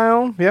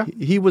 Virile, yeah.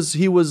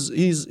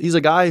 He's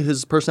a guy,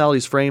 his personality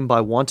is framed by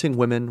wanting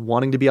women,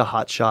 wanting to be a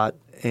hotshot,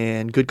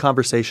 and good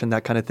conversation,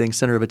 that kind of thing,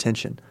 center of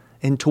attention.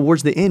 And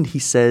towards the end, he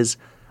says,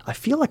 I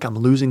feel like I'm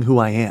losing who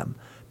I am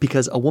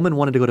because a woman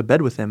wanted to go to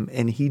bed with him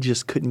and he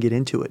just couldn't get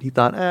into it. He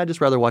thought, I'd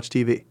just rather watch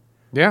TV.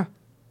 Yeah.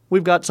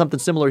 We've got something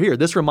similar here.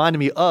 This reminded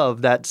me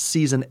of that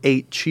season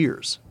 8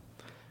 Cheers.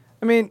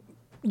 I mean,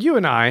 you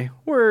and I,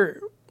 we're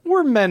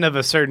men of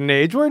a certain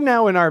age. We're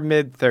now in our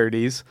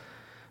mid-30s.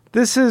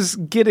 This is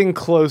getting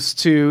close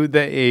to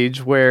the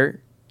age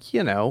where,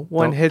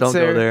 one hits don't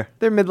go there.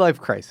 their midlife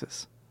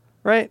crisis,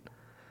 right?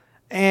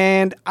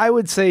 And I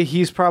would say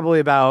he's probably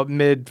about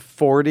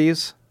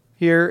mid-40s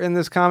here in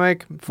this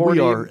comic. 40.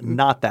 We are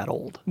not that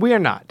old. We are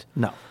not.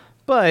 No.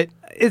 But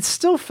it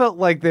still felt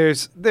like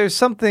there's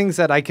some things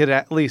that I could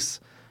at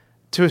least,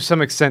 to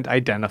some extent,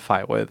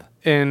 identify with.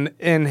 In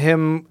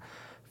him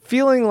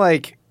feeling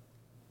like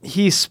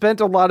he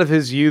spent a lot of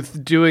his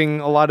youth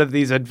doing a lot of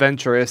these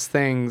adventurous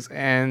things,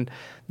 and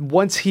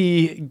once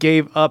he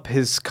gave up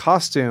his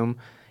costume,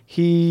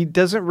 he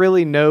doesn't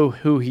really know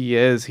who he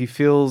is. He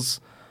feels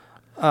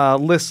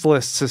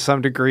listless to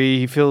some degree.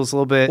 He feels a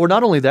little bit... Or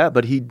not only that,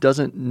 but he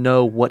doesn't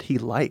know what he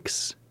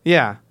likes.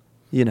 Yeah.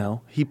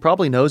 He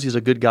probably knows he's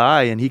a good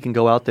guy and he can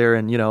go out there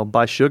and,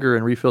 buy sugar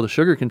and refill the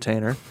sugar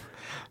container.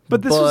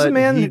 But this was a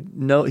man...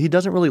 he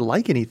doesn't really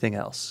like anything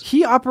else.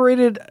 He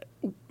operated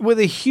with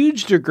a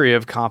huge degree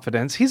of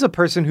confidence. He's a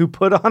person who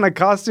put on a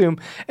costume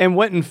and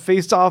went and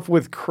faced off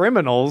with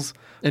criminals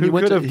And who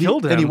could have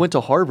killed him. And he went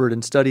to Harvard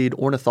and studied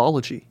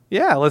ornithology.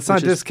 Yeah, let's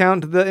not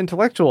discount the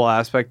intellectual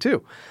aspect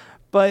too.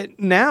 But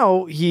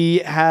now he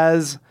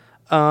has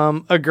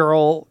a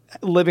girl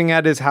living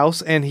at his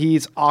house, and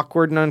he's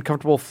awkward and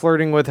uncomfortable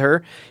flirting with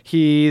her.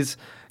 He's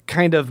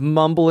kind of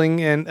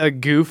mumbling and a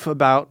goof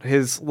about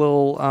his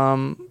little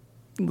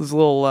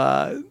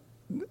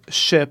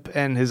ship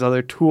and his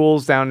other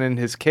tools down in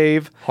his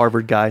cave.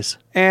 Harvard guys.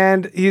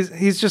 And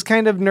he's just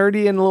kind of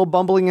nerdy and a little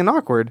bumbling and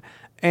awkward.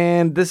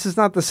 And this is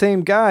not the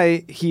same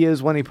guy he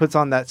is when he puts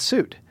on that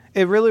suit.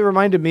 It really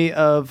reminded me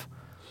of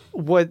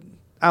what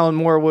Alan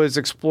Moore was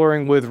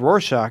exploring with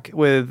Rorschach,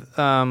 with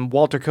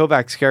Walter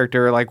Kovacs'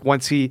 character. Like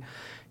once he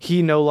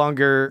no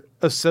longer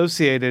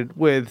associated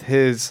with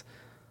his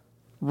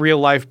real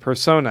life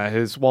persona,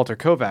 his Walter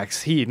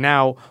Kovacs. He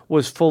now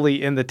was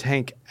fully in the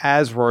tank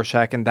as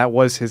Rorschach, and that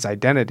was his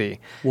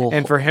identity. Well,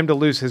 and for him to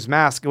lose his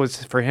mask, it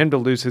was for him to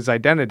lose his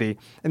identity.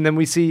 And then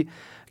we see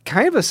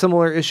kind of a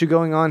similar issue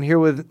going on here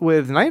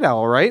with Night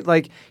Owl, right?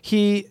 Like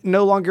he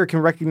no longer can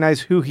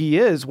recognize who he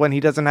is when he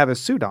doesn't have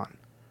his suit on.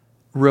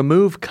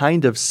 Remove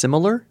kind of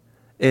similar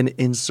and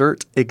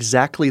insert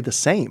exactly the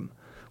same.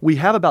 We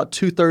have about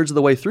 2/3 of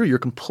the way through. You're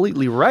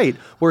completely right.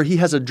 Where he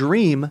has a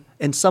dream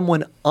and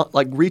someone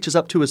reaches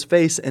up to his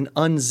face and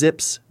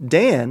unzips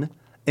Dan,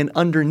 and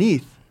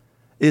underneath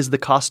is the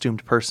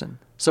costumed person.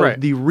 So Right.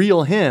 the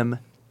real him,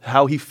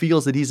 how he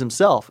feels that he's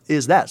himself,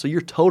 is that. So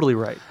you're totally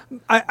right.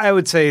 I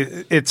would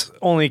say it's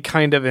only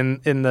kind of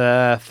in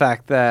the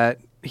fact that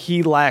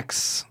he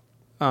lacks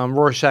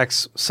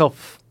Rorschach's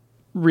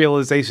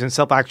self-realization,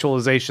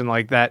 self-actualization,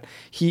 like that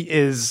he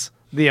is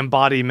the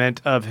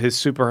embodiment of his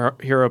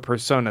superhero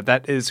persona.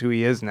 That is who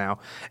he is now.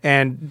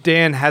 And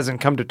Dan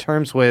hasn't come to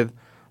terms with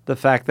the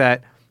fact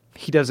that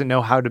he doesn't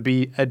know how to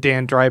be a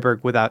Dan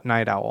Dreiberg without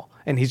Night Owl.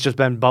 And he's just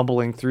been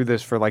bumbling through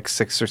this for like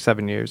 6 or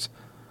 7 years.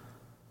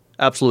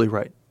 Absolutely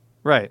right.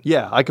 Right.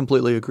 Yeah, I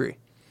completely agree.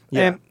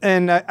 Yeah.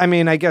 And I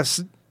mean, I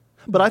guess...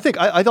 But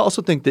I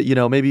also think that,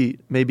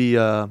 maybe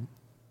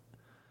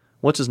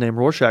what's his name?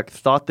 Rorschach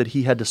thought that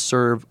he had to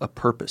serve a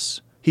purpose.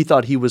 He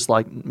thought he was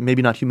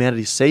maybe not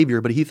humanity's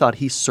savior, but he thought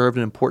he served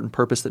an important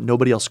purpose that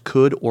nobody else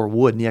could or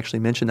would. And he actually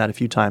mentioned that a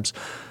few times.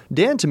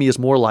 Dan, to me, is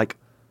more like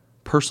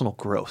personal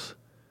growth.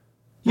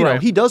 You know,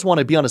 Right. he does want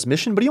to be on his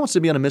mission, but he wants to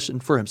be on a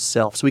mission for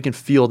himself, so he can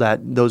feel that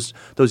those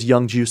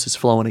young juices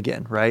flowing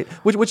again, right?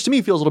 Which to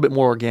me feels a little bit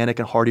more organic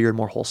and heartier and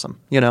more wholesome.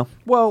 You know,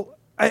 Well,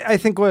 I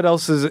think what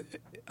else is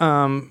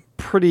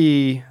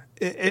pretty.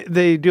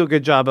 They do a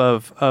good job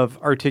of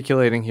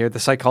articulating here the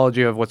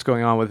psychology of what's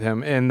going on with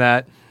him, in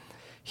that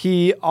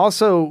he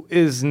also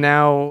is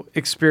now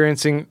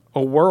experiencing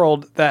a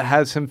world that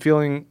has him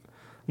feeling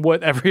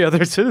what every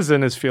other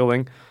citizen is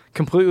feeling,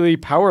 completely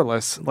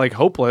powerless, like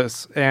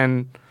hopeless,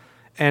 and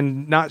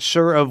not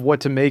sure of what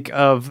to make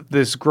of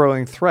this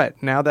growing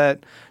threat. Now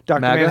that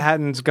Dr. MAGA?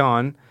 Manhattan's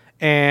gone,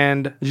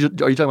 and are you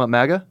talking about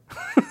MAGA?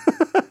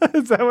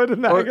 is that what a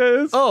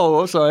MAGA is?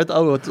 Oh, sorry. I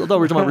thought we were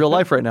talking about real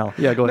life right now.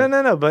 Yeah, go ahead.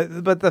 No.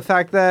 But the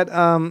fact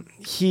that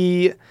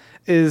he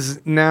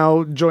is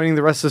now joining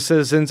the rest of the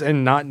citizens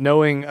and not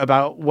knowing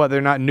about whether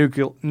or not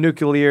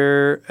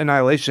nuclear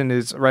annihilation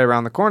is right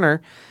around the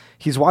corner,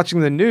 he's watching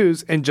the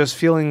news and just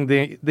feeling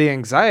the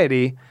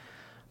anxiety.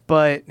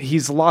 But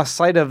he's lost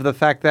sight of the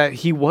fact that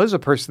he was a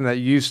person that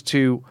used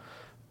to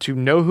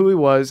know who he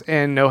was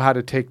and know how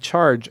to take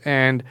charge,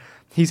 and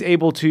he's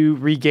able to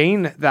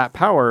regain that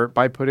power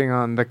by putting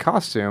on the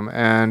costume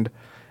and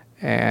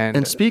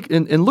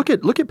look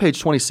at page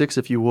 26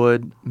 if you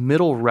would,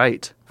 middle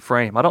right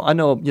frame. I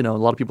know a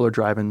lot of people are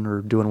driving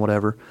or doing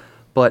whatever,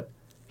 but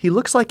he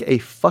looks like a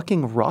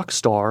fucking rock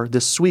star.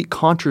 This sweet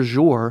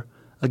contre-jour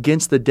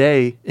against the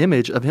day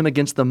image of him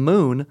against the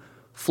moon,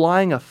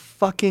 flying a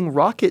fucking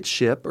rocket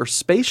ship or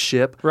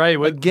spaceship Right,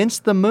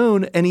 against the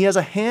moon, and he has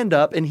a hand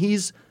up, and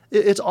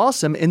it's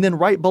awesome. And then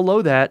right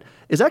below that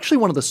is actually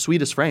one of the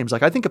sweetest frames.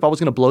 Like, I think if I was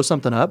going to blow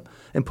something up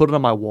and put it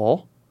on my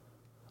wall,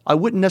 I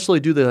wouldn't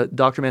necessarily do the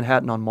Dr.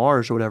 Manhattan on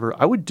Mars or whatever.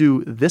 I would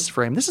do this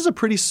frame. This is a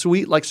pretty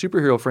sweet, like,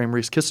 superhero frame.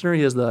 Reese Kistner,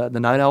 he has the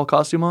Night Owl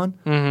costume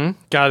on.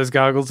 got his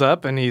goggles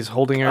up and he's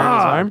holding her in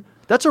his arm.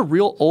 That's a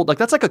real old,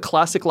 that's like a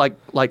classic,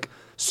 like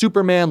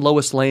Superman,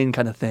 Lois Lane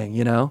kind of thing,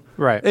 you know?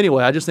 Right.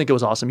 Anyway, I just think it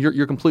was awesome.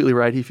 You're completely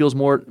right. He feels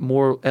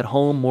more at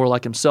home, more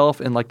like himself,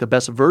 and like the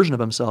best version of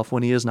himself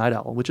when he is Night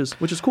Owl, which is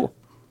cool.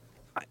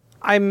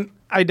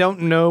 I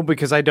don't know,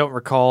 because I don't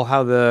recall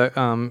how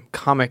the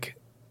comic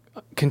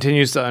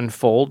continues to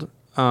unfold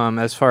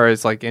as far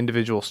as like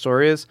individual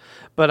stories,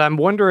 but I'm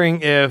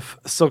wondering if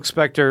Silk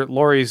Spectre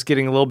Laurie's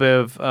getting a little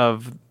bit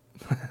of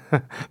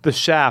the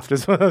shaft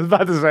is what I was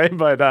about to say,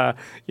 but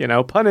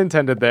pun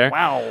intended there.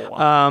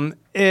 Wow.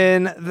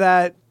 In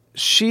that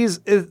she's,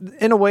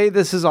 in a way,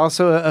 this is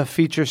also a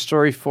feature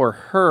story for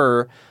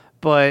her,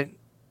 but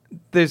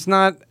there's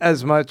not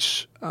as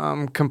much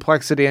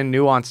complexity and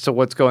nuance to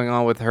what's going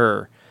on with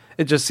her.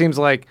 It just seems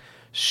like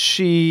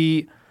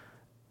she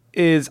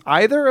is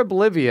either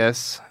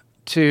oblivious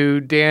to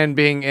Dan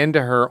being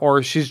into her,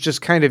 or she's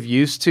just kind of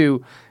used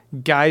to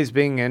guys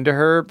being into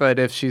her. But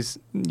if she's,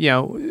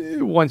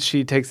 once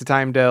she takes the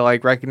time to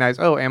like recognize,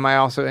 oh, am I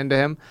also into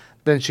him?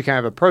 Then she kind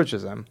of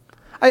approaches him.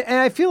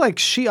 I feel like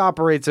she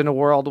operates in a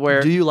world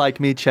where... Do you like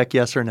me? Check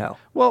yes or no.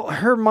 Well,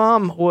 her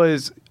mom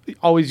was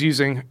always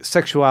using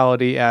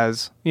sexuality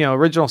as,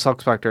 original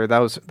Silk Spectre. That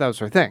was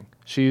her thing.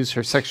 She used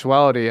her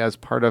sexuality as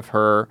part of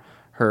her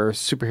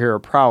superhero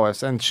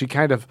prowess, and she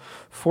kind of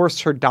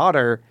forced her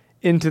daughter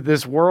into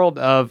this world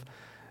of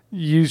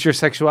use your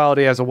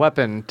sexuality as a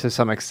weapon to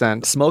some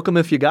extent. Smoke them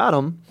if you got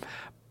them.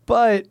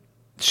 But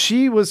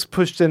she was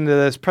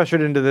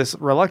pressured into this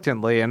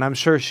reluctantly, and I'm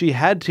sure she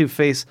had to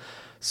face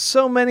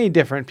so many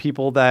different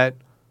people that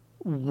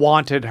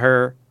wanted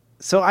her.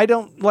 So I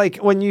don't, like,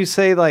 when you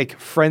say like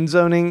friend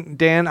zoning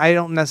Dan, I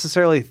don't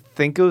necessarily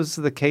think it was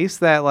the case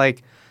that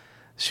like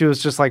she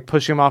was just like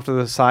pushing him off to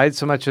the side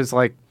so much as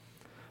like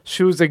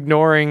she was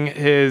ignoring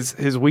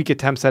his weak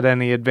attempts at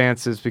any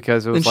advances,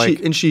 because it was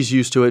and she's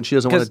used to it. She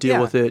doesn't want to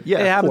deal with it.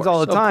 Yeah, it happens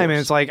all the time, and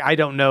it's like, I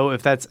don't know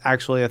if that's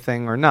actually a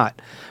thing or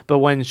not. But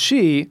when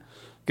she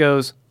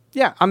goes,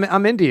 yeah,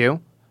 I'm into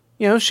you,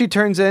 she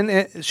turns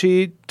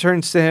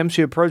to him,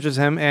 she approaches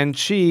him, and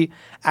she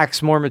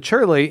acts more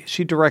maturely.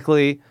 She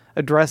directly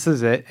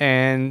addresses it,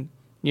 and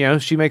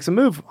she makes a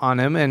move on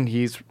him, and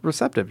he's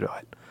receptive to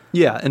it.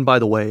 Yeah, and by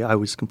the way, I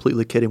was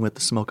completely kidding with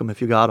the smoke 'em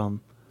if you got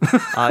 'em.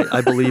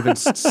 I believe in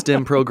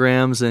STEM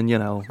programs and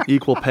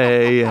equal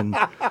pay and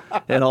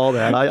all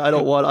that. I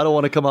don't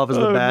want to come off as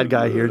the bad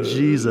guy here.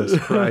 Jesus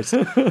Christ.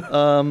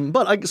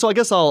 But I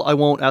guess I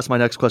won't ask. My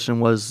next question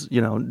was,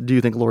 do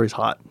you think Laurie's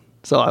hot?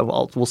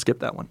 So we'll skip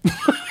that one.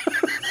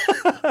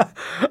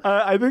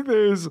 I think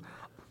there's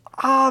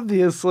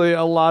obviously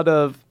a lot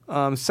of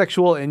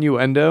sexual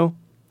innuendo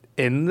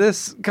in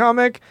this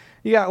comic.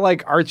 You got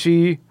like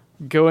Archie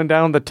going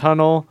down the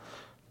tunnel,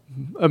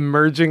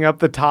 emerging up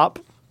the top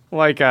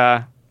like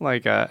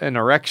an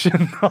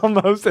erection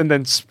almost, and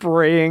then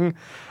spraying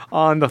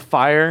on the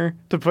fire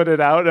to put it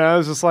out. And I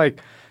was just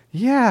like,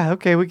 yeah,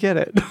 okay, we get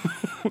it.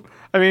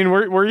 I mean,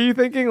 were you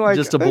thinking like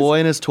just a boy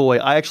and his toy?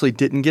 I actually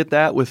didn't get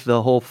that with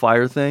the whole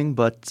fire thing,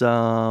 but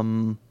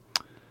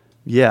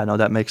yeah, no,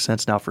 that makes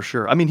sense now for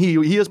sure. I mean,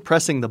 he is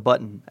pressing the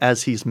button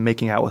as he's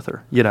making out with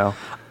her,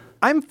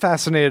 I'm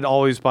fascinated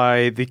always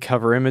by the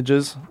cover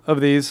images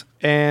of these,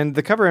 and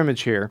the cover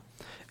image here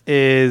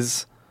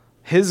is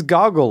his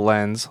goggle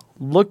lens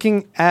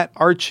looking at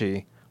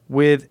Archie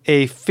with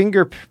a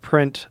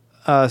fingerprint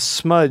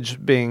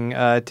smudge being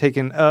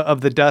taken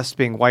of the dust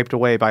being wiped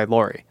away by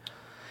Laurie.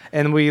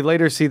 And we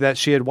later see that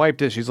she had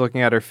wiped it. She's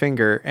looking at her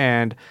finger.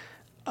 And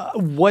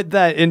what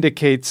that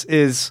indicates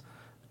is,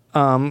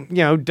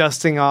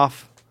 dusting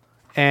off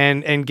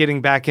and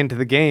getting back into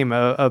the game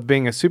of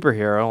being a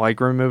superhero, like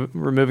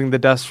removing the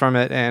dust from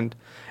it and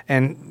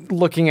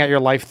looking at your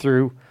life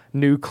through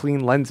new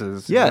clean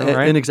lenses. Yeah,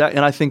 right?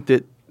 And I think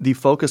that the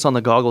focus on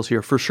the goggles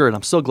here, for sure, and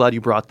I'm so glad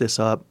you brought this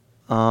up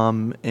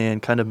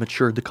and kind of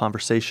matured the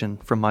conversation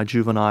from my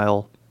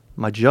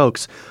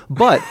jokes.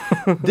 But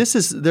this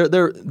is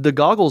the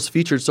goggles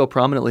featured so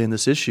prominently in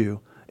this issue,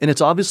 and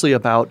it's obviously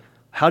about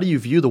how do you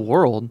view the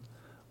world,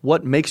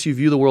 what makes you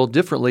view the world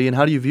differently, and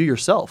how do you view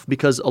yourself?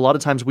 Because a lot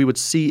of times we would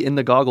see in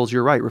the goggles,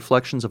 you're right,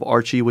 reflections of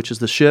Archie, which is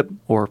the ship,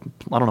 or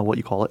I don't know what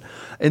you call it.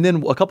 And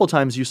then a couple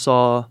times you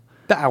saw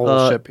the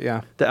owl ship,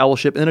 yeah. The owl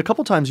ship. And then a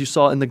couple times you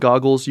saw in the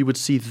goggles, you would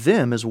see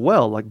them as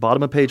well, like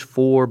bottom of page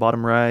 4,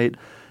 bottom right.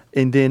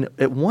 And then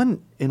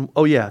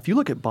if you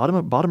look at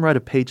bottom right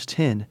of page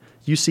 10,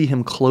 you see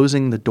him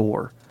closing the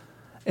door.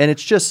 And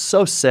it's just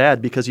so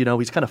sad because,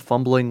 he's kind of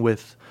fumbling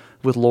with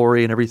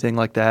Laurie and everything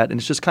like that. And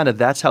it's just kind of,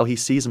 that's how he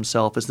sees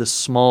himself, as this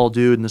small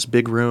dude in this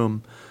big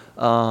room.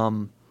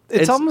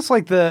 It's almost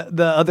like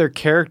the other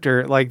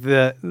character, like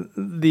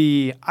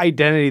the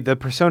identity, the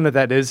persona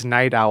that is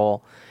Night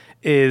Owl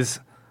is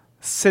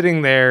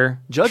sitting there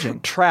judging,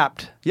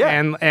 trapped, yeah,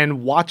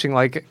 and watching,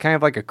 like kind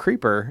of like a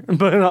creeper,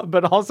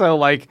 but also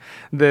like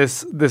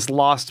this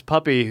lost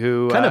puppy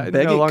who kind of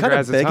begging, no longer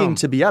has his home.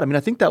 to be out. I mean,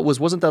 I think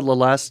wasn't that the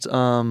last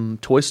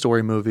Toy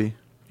Story movie?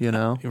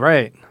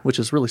 Right? Which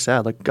is really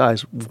sad. Like,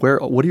 guys,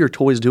 what are your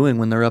toys doing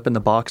when they're up in the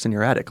box in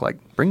your attic?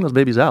 Like, bring those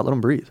babies out, let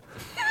them breathe.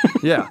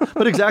 Yeah,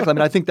 but exactly. I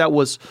mean, I think that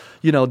was,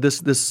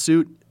 this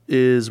suit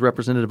is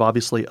representative,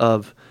 obviously,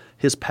 of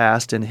his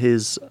past and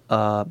his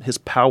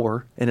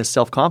power and his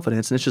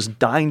self-confidence, and it's just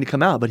dying to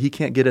come out, but he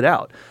can't get it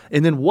out.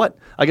 And then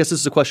I guess this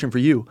is a question for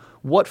you,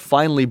 what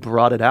finally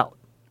brought it out?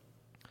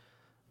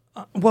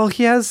 Well,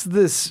 he has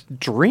this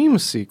dream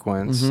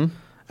sequence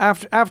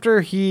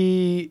after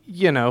he,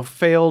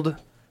 failed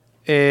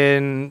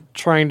in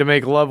trying to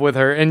make love with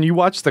her, and you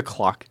watch the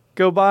clock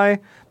go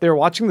by. They're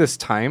watching this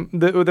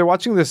they're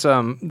watching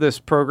this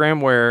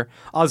program where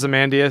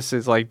Ozymandias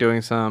is like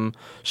doing some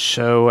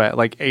show at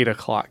like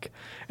 8:00.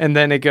 And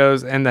then it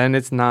goes, and then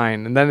it's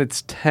 9, and then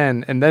it's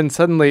 10, and then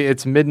suddenly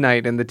it's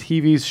midnight, and the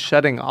TV's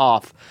shutting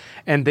off.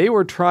 And they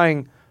were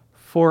trying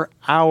for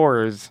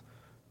hours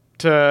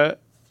to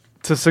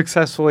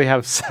successfully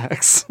have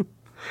sex.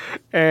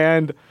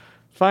 And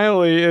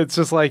finally, it's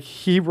just like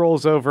he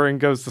rolls over and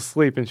goes to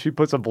sleep, and she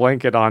puts a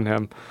blanket on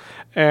him.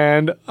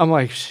 And I'm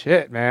like,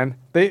 shit, man.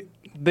 They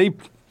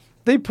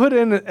put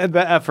in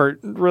the effort,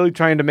 really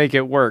trying to make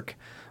it work,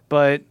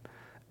 but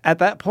at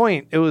that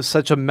point, it was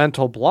such a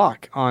mental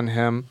block on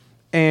him.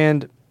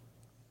 And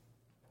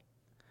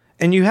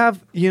you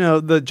have,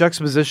 the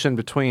juxtaposition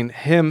between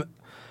him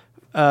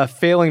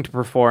failing to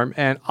perform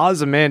and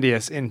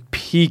Ozymandias in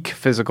peak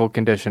physical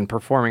condition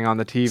perforing on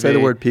the TV. Say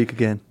the word peak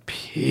again.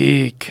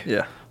 Peak.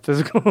 Yeah.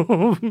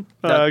 Physical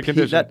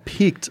condition. That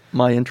piqued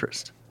my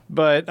interest.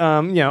 But,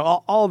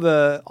 all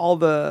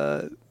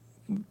the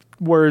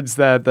words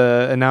that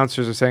the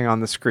announcers are saying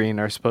on the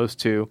screen are supposed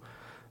to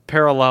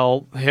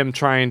parallel him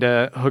trying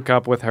to hook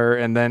up with her,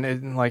 and then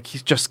he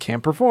just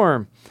can't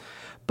perform.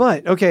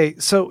 But okay,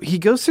 so he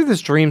goes through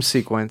this dream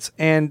sequence,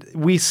 and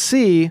we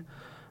see,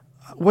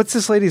 what's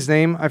this lady's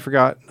name? I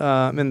forgot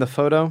in the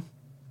photo.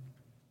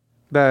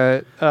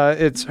 That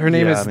her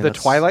name is the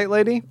Twilight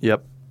Lady.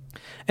 Yep.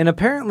 And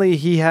apparently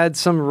he had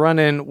some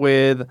run-in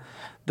with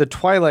the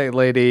Twilight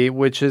Lady,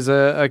 which is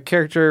a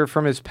character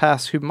from his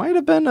past who might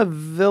have been a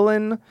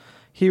villain.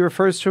 He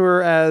refers to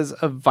her as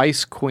a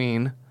vice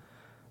queen.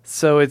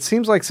 So it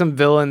seems like some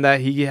villain that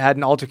he had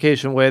an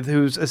altercation with,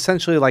 who's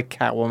essentially like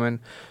Catwoman.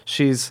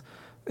 She's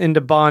into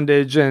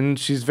bondage and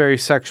she's very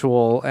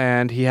sexual,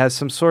 and he has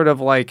some sort of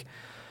like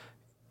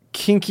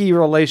kinky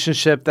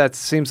relationship that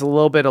seems a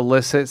little bit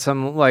illicit.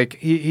 Some like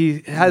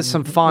he has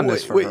some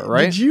fondness for her,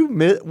 right?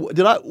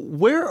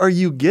 Where are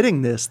you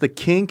getting this? The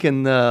kink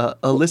and the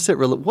illicit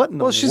what in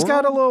the world? She's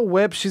got a little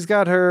whip. She's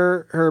got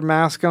her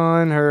mask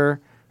on,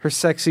 her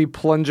sexy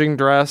plunging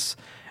dress.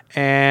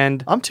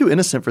 And I'm too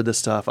innocent for this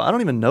stuff. I don't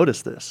even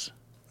notice this.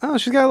 Oh,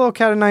 she's got a little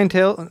cat of nine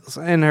tails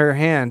in her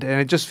hand, and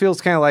it just feels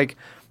kind of like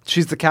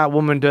she's the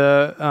Catwoman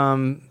to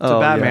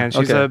Batman. Yeah.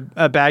 She's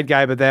a bad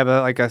guy, but they have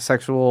a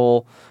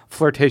sexual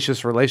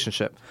flirtatious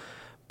relationship.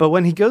 But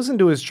when he goes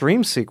into his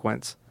dream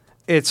sequence,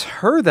 it's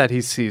her that he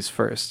sees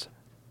first,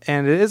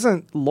 and it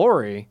isn't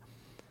Laurie.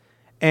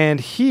 And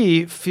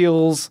he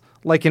feels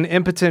like an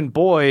impotent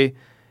boy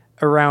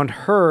around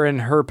her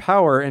and her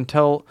power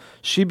until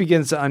she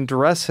begins to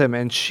undress him,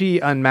 and she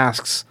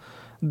unmasks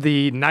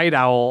the Night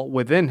Owl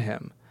within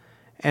him.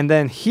 And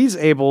then he's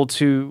able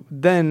to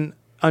then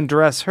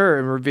undress her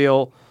and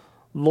reveal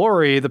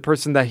Laurie, the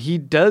person that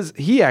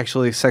he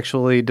actually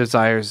sexually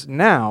desires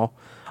now,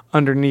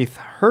 underneath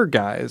her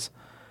guise.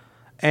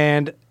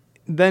 And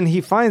then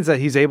he finds that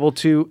he's able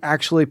to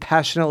actually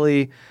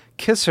passionately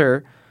kiss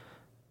her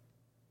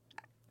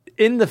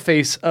in the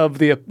face of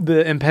the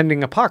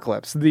impending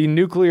apocalypse. The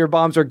nuclear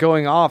bombs are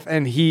going off,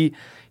 and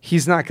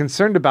he's not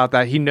concerned about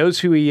that. He knows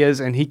who he is,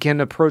 and he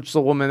can approach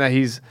the woman that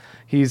he's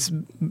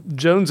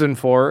jonesing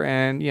for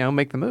and,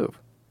 make the move.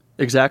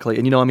 Exactly.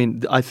 And, I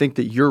mean, I think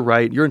that you're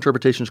right. Your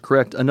interpretation is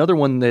correct. Another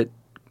one that,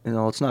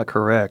 it's not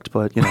correct,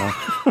 but,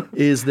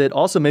 is that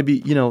also maybe,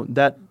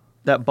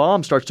 that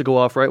bomb starts to go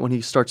off right when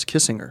he starts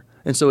kissing her.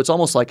 And so it's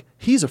almost like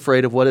he's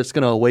afraid of what it's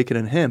going to awaken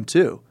in him,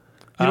 too.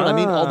 You know what I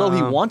mean? Although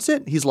he wants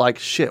it, he's like,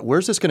 shit,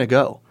 where's this going to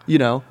go?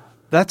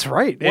 That's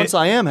right. Once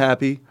I am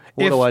happy,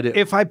 what do I do?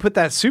 If I put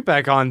that suit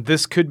back on,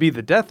 this could be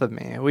the death of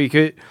me.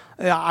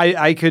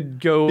 I could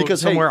go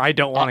somewhere I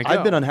don't want to go.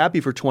 I've been unhappy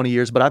for 20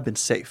 years, but I've been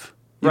safe.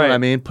 You know Right. what I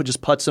mean?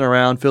 Just putzing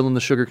around, filling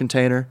the sugar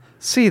container.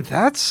 See,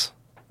 that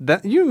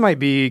you might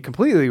be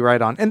completely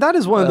right on, and that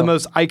is one of the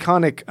most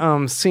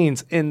iconic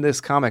scenes in this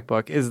comic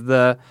book is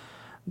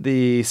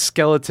the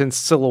skeleton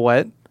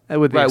silhouette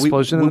with the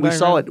explosion.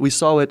 We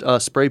saw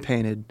it spray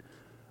painted.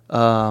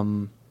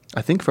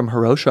 I think from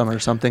Hiroshima or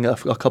something a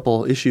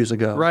couple issues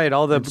ago. Right,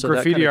 all the And so that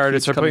graffiti kind of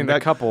artists keeps are putting coming the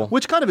back, couple.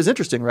 which kind of is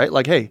interesting, right?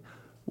 Like, hey,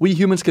 we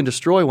humans can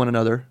destroy one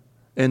another,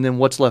 and then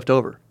what's left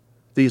over?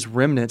 These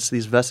remnants,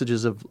 these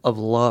vestiges of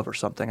love or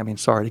something. I mean,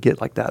 sorry to get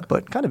like that,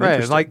 but kind of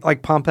Right, interesting.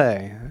 like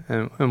Pompeii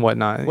and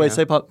whatnot. Wait,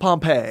 say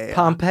Pompeii.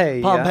 Pompeii,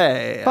 yeah.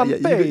 Pompeii.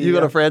 Pompeii, You go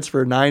to yeah. France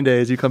for 9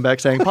 days, you come back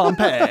saying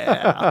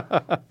Pompeii.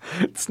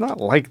 It's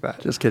not like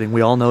that. Just kidding.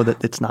 We all know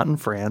that it's not in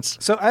France.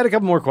 So I had a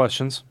couple more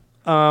questions.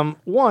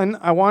 One,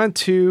 I wanted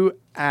to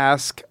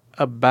ask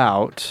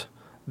about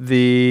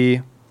the.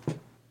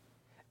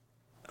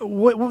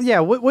 What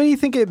do you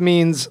think it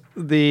means?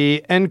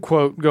 The end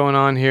quote going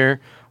on here,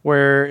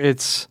 where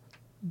it's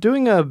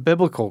doing a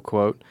biblical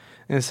quote,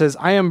 and it says,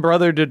 "I am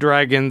brother to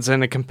dragons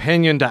and a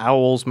companion to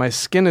owls. My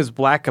skin is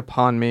black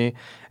upon me,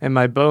 and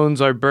my bones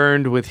are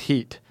burned with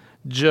heat."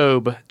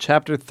 Job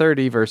chapter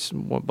 30, verse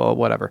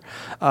whatever.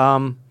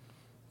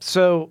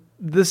 So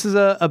this is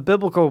a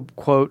biblical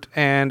quote,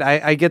 and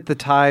I get the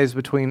ties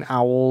between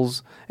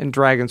owls and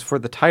dragons for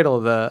the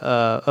title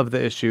of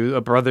the issue,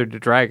 "A Brother to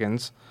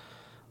Dragons,"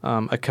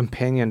 a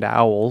companion to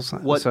owls.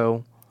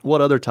 What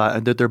other tie?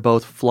 That they're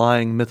both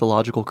flying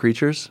mythological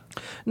creatures?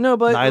 No,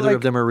 but Neither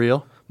of them are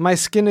real? My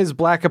skin is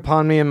black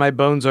upon me, and my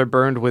bones are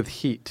burned with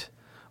heat.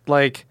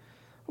 Like,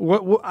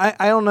 what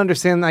I don't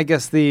understand. I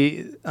guess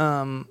the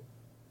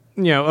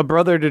a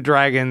brother to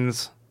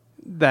dragons.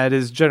 That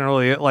is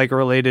generally like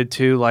related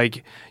to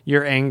like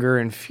your anger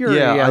and fury.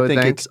 Yeah,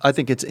 I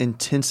think it's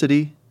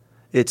intensity,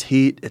 it's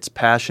heat, it's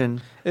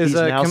passion. He's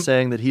now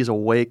saying that he's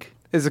awake.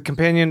 Is a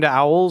companion to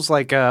owls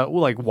like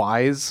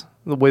wise,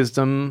 the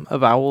wisdom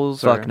of owls?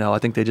 Fuck no, I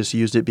think they just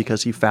used it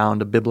because he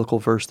found a biblical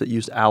verse that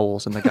used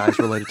owls and the guy's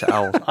related to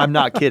owls. I'm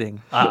not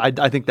kidding. I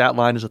think that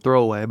line is a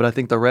throwaway, but I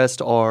think the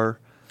rest are.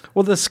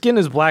 Well, the skin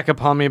is black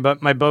upon me,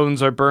 but my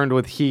bones are burned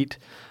with heat.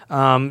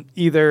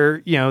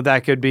 Either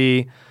that could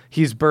be.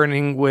 He's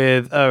burning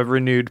with a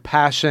renewed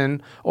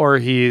passion, or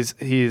he's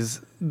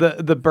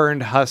the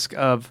burned husk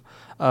of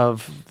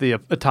the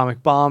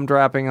atomic bomb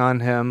dropping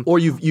on him. Or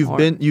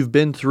you've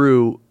been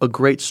through a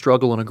great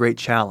struggle and a great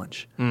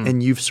challenge,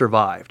 and you've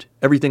survived.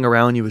 Everything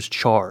around you is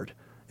charred,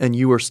 and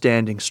you are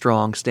standing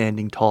strong,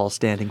 standing tall,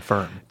 standing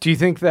firm. Do you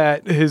think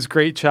that his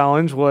great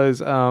challenge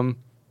was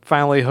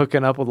finally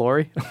hooking up with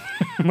Lori,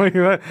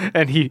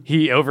 and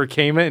he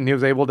overcame it, and he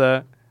was able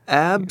to?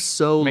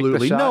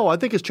 Absolutely. No, I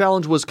think his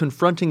challenge was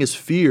confronting his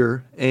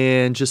fear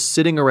and just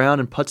sitting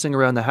around and putzing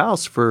around the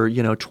house for,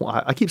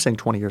 I keep saying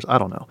 20 years. I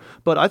don't know.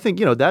 But I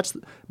think,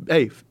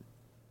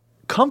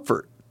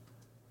 comfort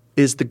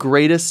is the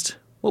greatest,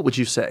 what would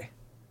you say?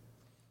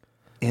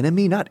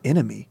 Enemy? Not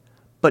enemy.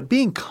 But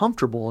being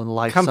comfortable in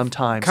life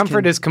sometimes.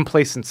 Comfort is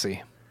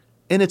complacency.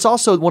 And it's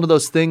also one of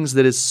those things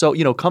that is so,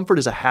 comfort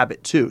is a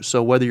habit too.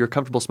 So whether you're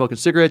comfortable smoking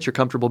cigarettes, you're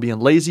comfortable being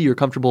lazy, you're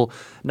comfortable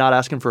not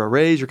asking for a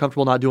raise, you're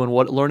comfortable not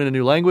learning a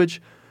new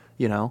language,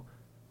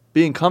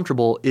 being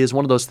comfortable is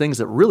one of those things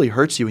that really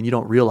hurts you and you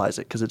don't realize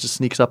it because it just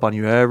sneaks up on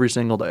you every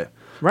single day.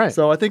 Right.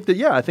 So I think that,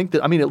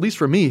 at least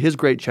for me, his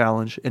great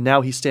challenge, and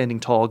now he's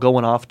standing tall,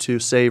 going off to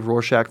save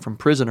Rorschach from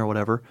prison or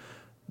whatever.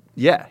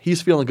 Yeah,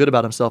 he's feeling good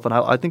about himself, and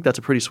I think that's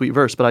a pretty sweet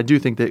verse. But I do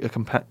think that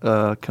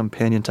a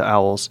companion to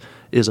owls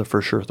is a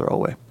for sure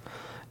throwaway.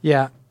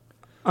 Yeah.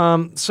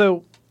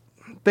 So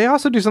they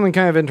also do something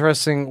kind of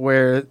interesting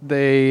where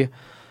they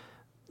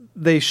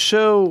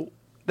show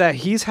that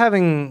he's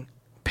having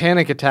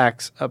panic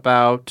attacks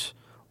about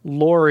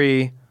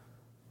Lori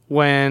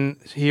when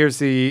he hears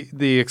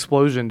the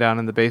explosion down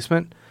in the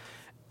basement,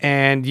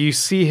 and you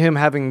see him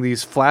having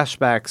these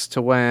flashbacks to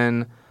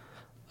when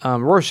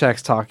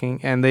Rorschach's talking,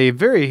 and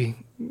I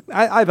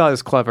thought it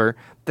was clever.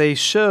 They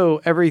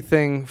show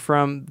everything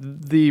from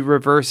the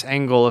reverse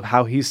angle of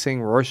how he's seeing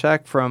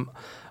Rorschach from.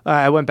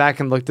 I went back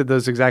and looked at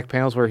those exact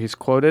panels where he's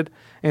quoted,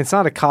 and it's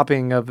not a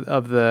copying of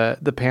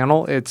the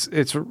panel.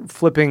 It's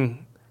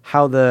flipping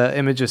how the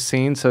image is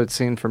seen, so it's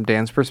seen from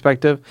Dan's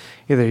perspective.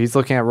 Either he's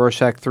looking at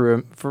Rorschach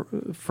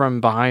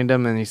from behind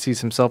him and he sees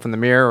himself in the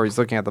mirror, or he's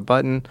looking at the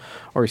button,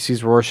 or he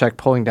sees Rorschach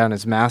pulling down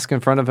his mask in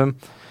front of him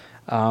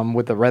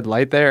with the red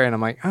light there. And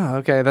I'm like, oh,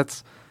 okay,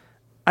 that's...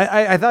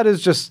 I thought it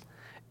was just...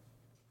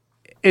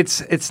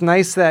 It's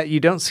nice that you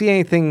don't see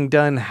anything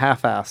done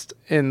half-assed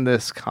in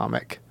this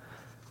comic.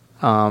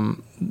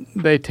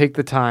 They take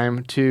the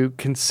time to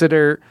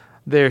consider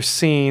their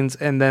scenes,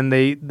 and then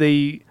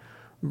they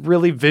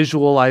really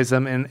visualize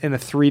them in a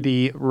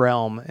 3D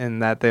realm, in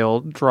that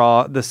they'll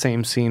draw the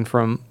same scene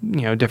from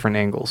different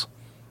angles.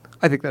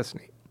 I think that's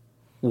neat.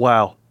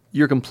 Wow,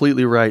 you're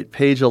completely right.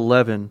 Page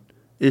 11,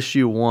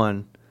 issue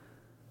 1,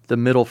 the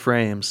middle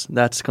frames.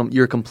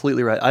 You're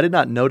completely right. I did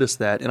not notice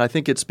that, and I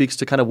think it speaks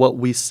to kind of what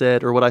we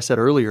said, or what I said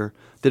earlier,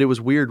 that it was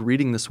weird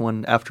reading this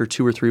one after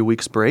 2 or 3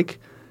 weeks break.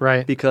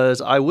 Right. Because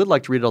I would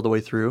like to read it all the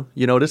way through.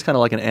 It is kind of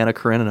like an Anna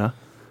Karenina.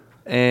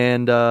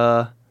 And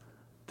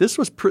this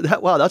was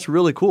wow, that's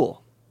really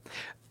cool.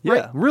 Yeah,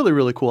 Right. really,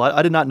 really cool.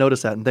 I did not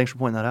notice that, and thanks for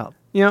pointing that out.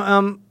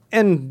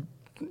 And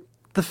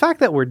the fact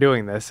that we're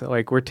doing this,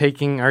 like we're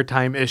taking our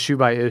time issue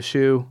by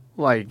issue,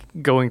 like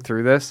going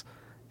through this,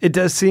 it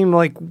does seem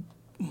like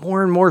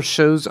more and more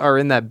shows are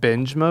in that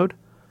binge mode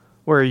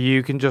where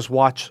you can just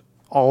watch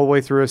all the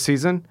way through a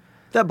season.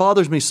 That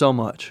bothers me so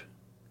much.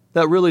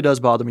 That really does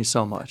bother me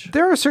so much.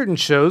 There are certain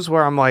shows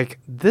where I'm like,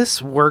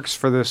 this works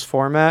for this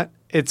format.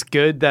 It's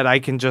good that I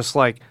can just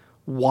like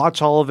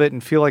watch all of it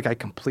and feel like I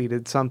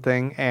completed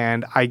something.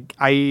 And I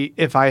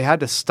if I had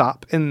to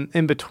stop in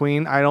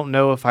between, I don't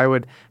know if I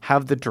would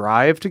have the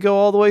drive to go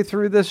all the way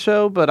through this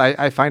show, but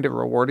I find it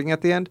rewarding at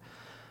the end.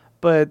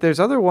 But there's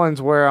other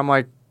ones where I'm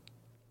like,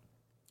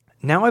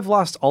 now I've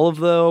lost all of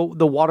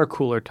the water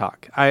cooler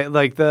talk. I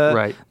like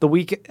the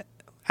week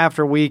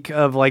after week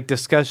of like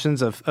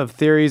discussions of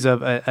theories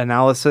of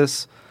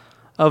analysis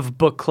of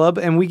book club,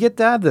 and we get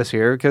to have this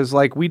here because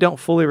like we don't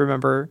fully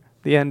remember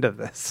the end of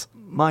this.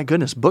 My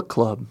goodness, book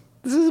club.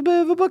 This is a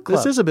bit of a book club.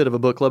 This is a bit of a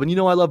book club, and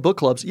I love book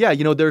clubs. Yeah,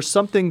 there's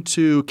something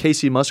to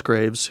Casey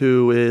Musgraves,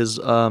 who is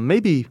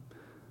maybe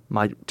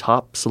my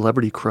top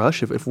celebrity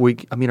crush. Are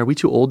we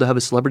too old to have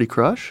a celebrity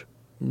crush?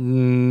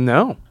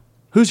 No.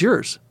 Who's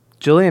yours?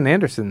 Gillian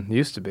Anderson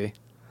used to be.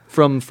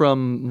 From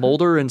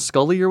Mulder and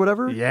Scully or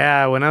whatever?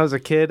 Yeah, when I was a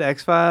kid,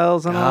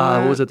 X-Files and all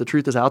that. What was it, The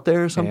Truth Is Out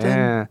There or something?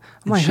 Yeah.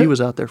 And she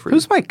was out there for you.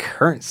 Who's my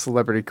current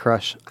celebrity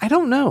crush? I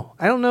don't know.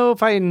 I don't know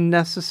if I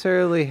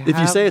necessarily have If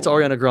you say it's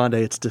one. Ariana Grande,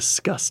 it's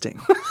disgusting.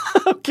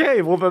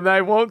 Okay, well then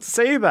I won't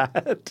say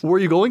that. Were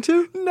you going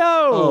to?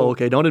 No. Oh,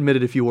 okay. Don't admit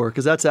it if you were,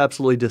 because that's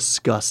absolutely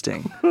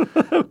disgusting.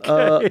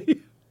 Okay.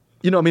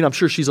 I'm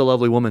sure she's a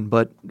lovely woman,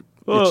 but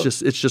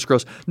it's just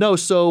gross. No,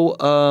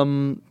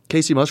 so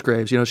Casey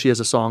Musgraves, she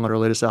has a song on her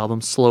latest album,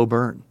 Slow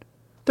Burn.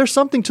 There's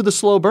something to the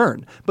slow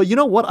burn. But you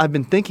know what? I've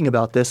been thinking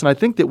about this, and I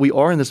think that we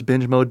are in this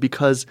binge mode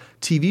because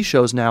TV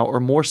shows now are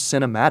more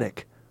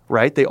cinematic,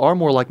 right? They are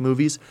more like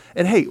movies.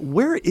 And hey,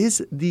 where's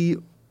the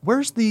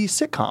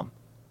sitcom?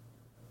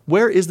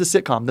 Where is the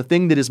sitcom? The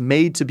thing that is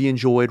made to be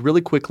enjoyed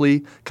really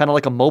quickly, kind of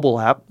like a mobile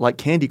app, like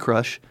Candy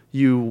Crush.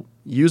 You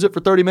use it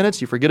for 30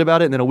 minutes, you forget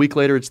about it, and then a week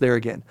later it's there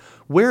again.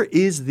 Where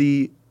is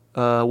the,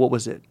 what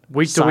was it?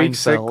 Week-to-week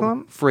Seinfeld,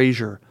 sitcom?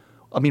 Frasier.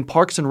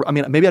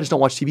 Maybe I just don't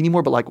watch TV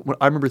anymore, but like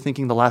I remember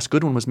thinking the last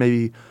good one was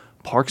maybe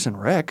Parks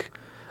and Rec.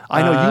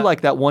 I know you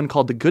like that one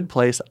called The Good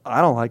Place.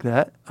 I don't like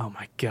that. Oh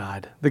my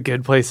God. The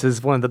Good Place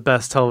is one of the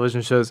best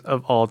television shows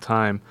of all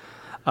time.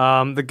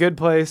 The Good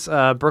Place,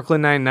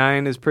 Brooklyn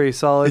Nine-Nine is pretty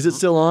solid. Is it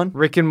still on?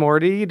 Rick and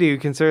Morty, do you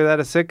consider that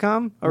a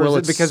sitcom? Or is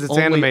it because it's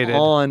only animated?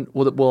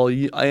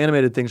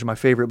 Animated things are my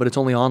favorite, but it's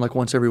only on like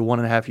once every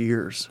 1.5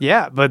 years.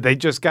 Yeah, but they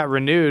just got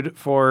renewed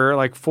for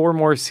like 4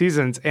 more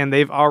seasons, and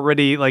they've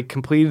already like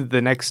completed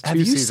the next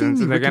 2 seasons,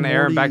 and they're going to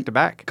air them back to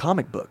back.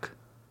 Comic book.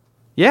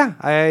 Yeah,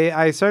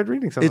 I started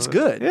reading some It's of it.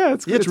 good. Yeah,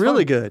 it's good. It's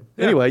really fun. good.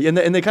 Yeah. Anyway, and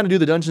they kind of do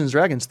the Dungeons and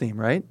Dragons theme,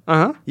 right?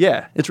 Uh-huh.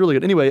 Yeah, it's really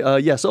good. Anyway,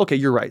 so okay,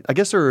 you're right. I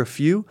guess there are a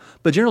few,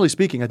 but generally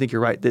speaking, I think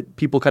you're right that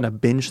people kind of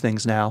binge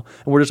things now,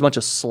 and we're just a bunch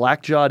of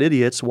slack-jawed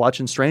idiots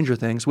watching Stranger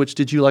Things. Which,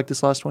 did you like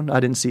this last one?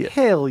 I didn't see it.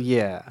 Hell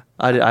yeah.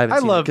 I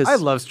haven't seen it. 'Cause I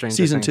love Stranger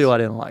Season Things. 2 I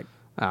didn't like.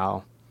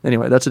 Oh.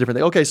 Anyway, that's a different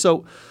thing. Okay,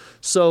 so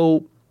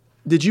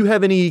did you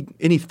have any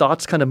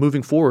thoughts kind of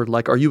moving forward?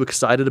 Like, are you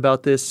excited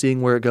about this,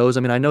 seeing where it goes? I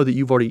mean, I know that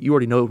you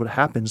already know what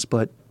happens,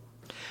 but...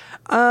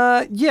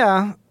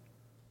 Yeah.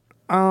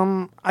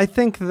 I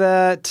think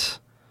that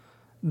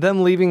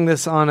them leaving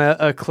this on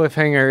a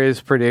cliffhanger is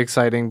pretty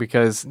exciting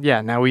because,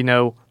 yeah, now we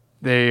know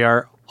they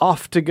are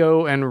off to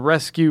go and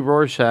rescue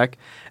Rorschach,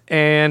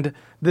 and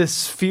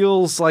this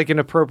feels like an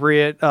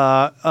appropriate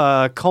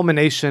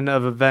culmination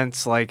of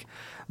events. Like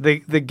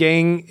the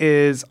gang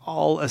is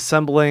all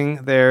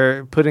assembling,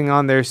 they're putting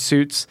on their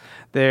suits,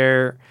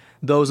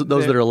 those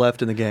that are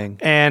left in the gang.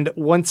 and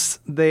once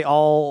they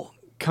all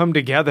come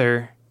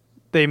together,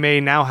 they may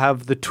now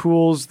have the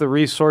tools, the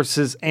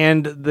resources,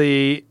 and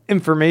the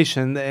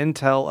information, the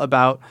intel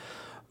about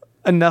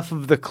enough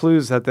of the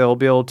clues that they'll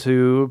be able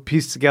to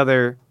piece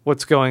together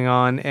what's going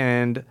on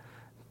and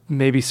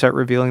maybe start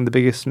revealing the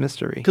biggest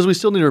mystery. Because we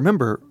still need to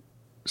remember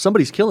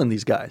somebody's killing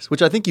these guys,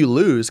 which I think you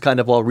lose kind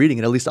of while reading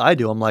it. At least I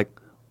do. I'm like,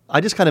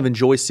 I just kind of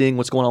enjoy seeing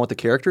what's going on with the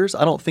characters.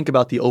 I don't think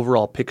about the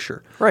overall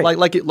picture. Right.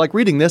 Like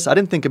reading this, I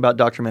didn't think about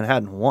Dr.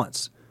 Manhattan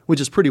once, which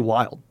is pretty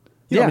wild.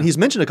 You know, I mean, he's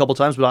mentioned a couple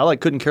times, but I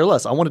couldn't care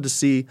less. I wanted to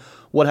see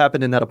what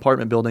happened in that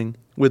apartment building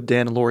with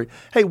Dan and Lori.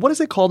 Hey, what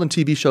is it called in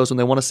TV shows when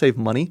they want to save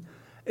money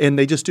and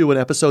they just do an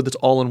episode that's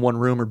all in one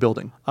room or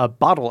building? A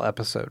bottle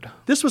episode.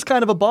 This was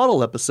kind of a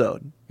bottle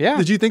episode. Yeah.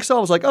 Did you think so? I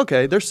was like,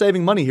 okay, they're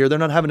saving money here. They're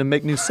not having to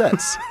make new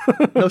sets.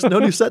 No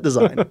new set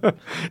design.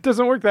 It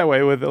doesn't work that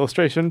way with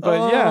illustration,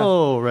 but yeah.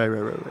 Oh,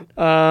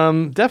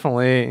 right.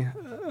 Definitely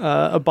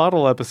a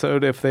bottle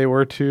episode if they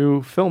were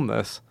to film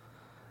this.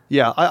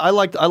 Yeah, I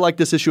liked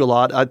this issue a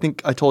lot. I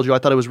think I told you I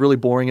thought it was really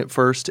boring at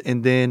first,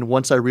 and then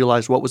once I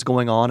realized what was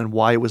going on and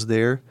why it was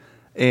there,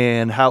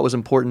 and how it was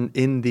important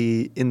in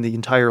the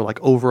entire like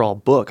overall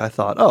book, I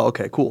thought, oh,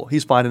 okay, cool.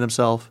 He's finding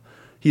himself.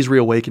 He's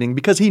reawakening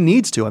because he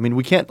needs to. I mean,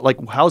 we can't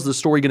how's the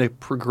story going to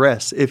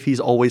progress if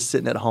he's always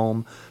sitting at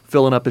home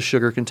filling up his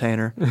sugar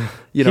container,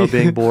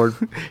 being bored.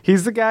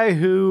 He's the guy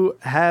who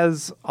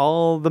has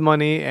all the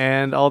money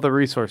and all the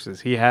resources.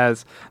 He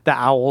has the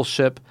owl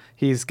ship.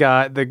 He's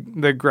got the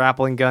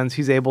grappling guns.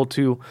 He's able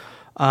to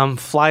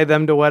fly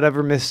them to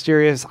whatever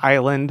mysterious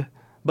island.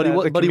 But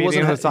he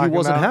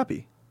wasn't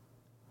happy.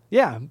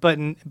 Yeah, but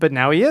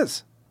now he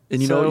is. And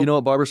you know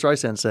what Barbra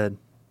Streisand said?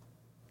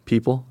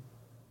 People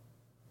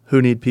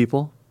who need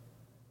people.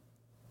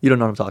 You don't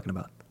know what I'm talking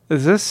about.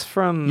 Is this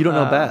from? You don't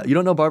know You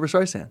don't know Barbra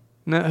Streisand.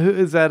 No, who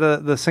is that?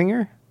 The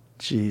singer?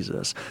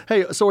 Jesus.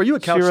 Hey, so are you a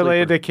couch She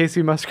related sleeper? to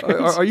Casey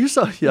Musgraves? Are you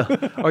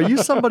Are you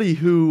somebody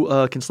who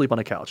can sleep on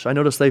a couch? I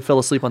noticed they fell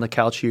asleep on the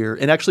couch here,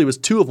 and actually it was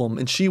two of them,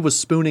 and she was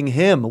spooning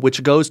him,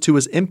 which goes to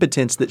his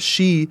impotence that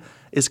she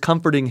is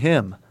comforting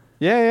him.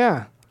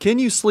 Yeah. Can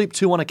you sleep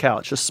two on a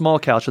couch, a small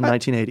couch in the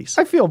 1980s?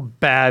 I feel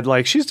bad.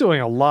 Like she's doing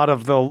a lot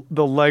of the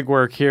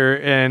legwork here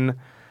in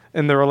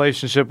the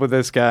relationship with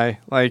this guy.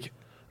 Like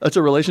that's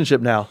a relationship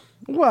now.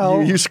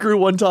 Well, you screw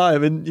one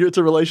time and it's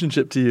a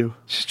relationship to you.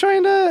 She's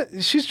trying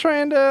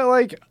to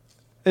like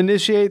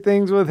initiate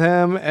things with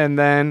him, and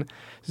then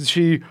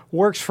she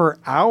works for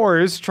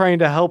hours trying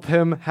to help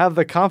him have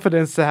the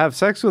confidence to have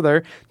sex with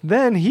her.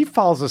 Then he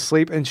falls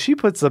asleep and she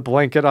puts a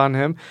blanket on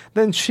him.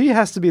 Then she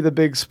has to be the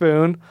big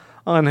spoon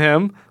on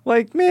him.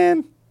 Like,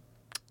 man,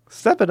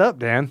 step it up,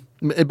 Dan.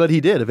 But he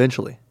did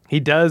eventually.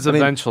 He does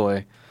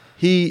eventually.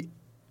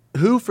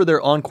 Who for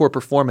their encore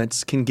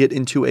performance can get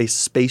into a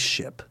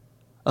spaceship?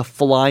 A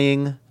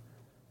flying,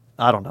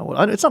 I don't know.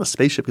 It's not a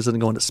spaceship because it doesn't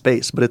go into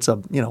space, but it's a,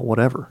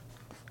 whatever.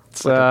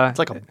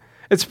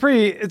 It's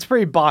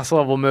pretty boss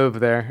level move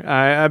there.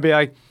 I'd be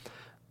like,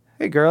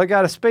 hey girl, I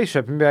got a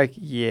spaceship. And be like,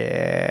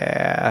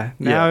 yeah.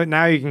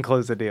 Now you can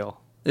close the deal.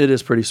 It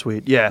is pretty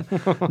sweet. Yeah.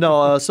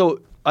 No,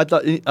 so I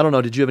don't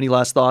know. Did you have any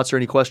last thoughts or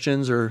any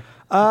questions or?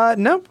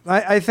 No,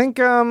 I think,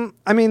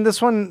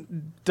 this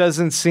one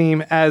doesn't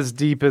seem as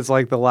deep as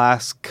like the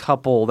last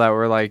couple that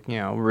were like,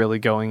 really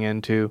going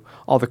into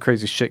all the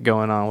crazy shit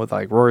going on with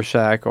like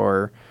Rorschach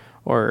or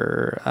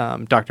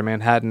Dr.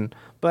 Manhattan.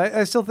 But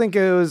I still think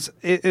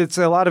it's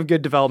a lot of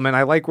good development.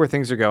 I like where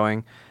things are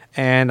going,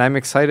 and I'm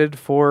excited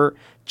for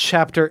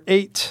Chapter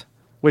 8,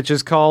 which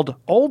is called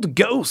Old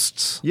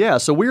Ghosts. Yeah,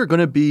 so we're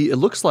going to be, it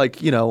looks like,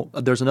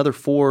 there's another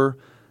 4,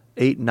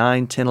 8,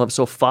 9, 10, 11,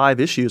 so 5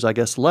 issues, I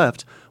guess,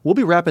 left. We'll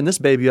be wrapping this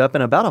baby up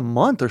in about a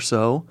month or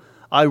so.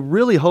 I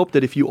really hope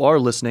that if you are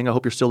listening, I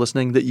hope you're still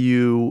listening, that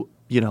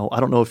I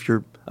don't know if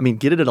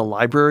get it at a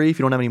library if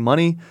you don't have any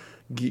money.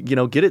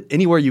 Get it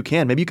anywhere you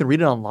can. Maybe you can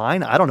read it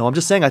online. I don't know. I'm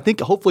just saying, I think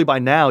hopefully by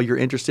now you're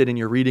interested and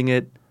you're reading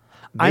it.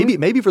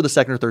 Maybe for the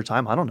second or third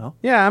time. I don't know.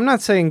 Yeah, I'm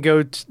not saying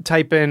go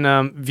type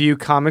in View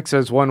Comics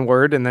as one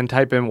word and then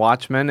type in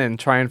Watchmen and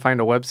try and find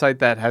a website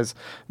that has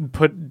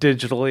put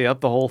digitally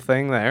up the whole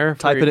thing there.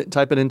 Type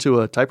it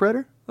into a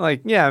typewriter?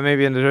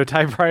 Maybe into a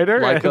typewriter.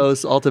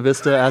 Lycos, Alta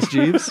Vista, Ask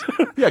Jeeves.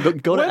 Yeah,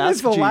 go to Ask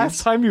Jeeves. When is the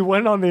last time you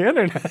went on the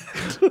internet?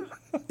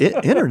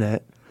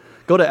 Internet?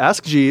 Go to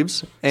Ask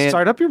Jeeves and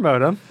start up your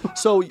modem.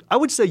 So I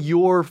would say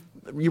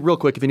real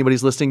quick, if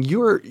anybody's listening,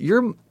 your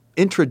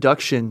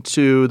introduction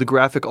to the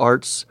graphic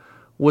arts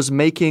was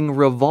making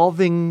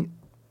revolving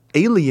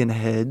alien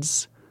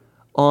heads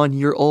on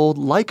your old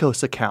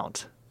Lycos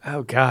account.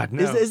 Oh God,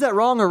 no. Is that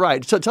wrong or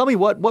right? So tell me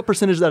what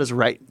percentage of that is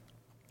right.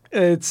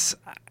 It's,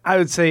 I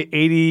would say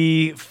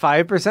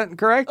 85%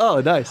 correct.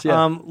 Oh, nice. Yeah.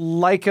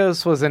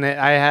 Lycos was in it.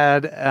 I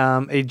had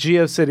a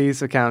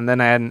GeoCities account, and then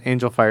I had an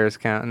Angel Fires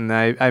account, and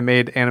I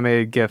made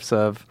animated GIFs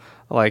of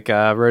like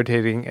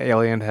rotating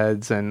alien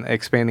heads and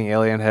expanding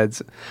alien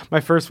heads.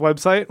 My first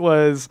website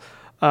was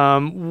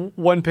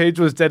one page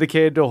was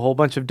dedicated to a whole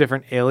bunch of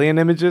different alien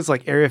images,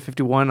 like Area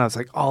 51. I was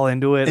like all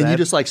into it. And you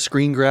just like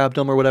screen grabbed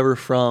them or whatever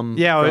from...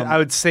 Yeah, I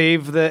would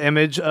save the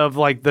image of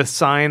like the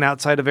sign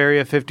outside of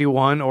Area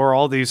 51 or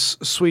all these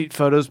sweet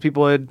photos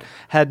people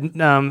had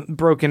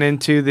broken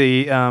into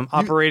the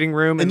operating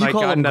room. And you like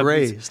call them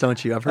grays,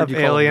 don't you? I've heard you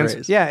call aliens.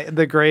 them grays. Yeah,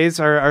 the grays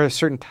are a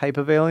certain type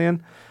of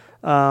alien.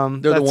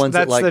 They're the ones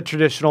that, that's like- the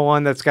traditional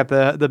one that's got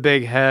the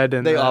big head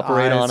and They the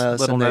operate eyes, on us,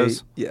 little and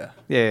nose. yeah.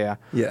 Yeah.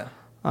 Yeah.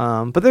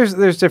 But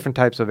there's different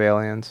types of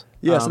aliens.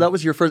 Yeah, so that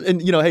was your first,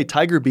 and hey,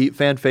 Tiger Beat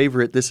fan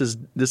favorite. This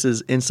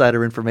is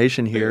insider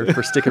information here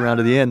for sticking around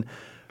to the end.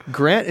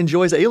 Grant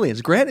enjoys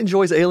aliens. Grant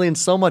enjoys aliens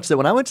so much that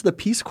when I went to the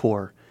Peace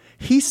Corps,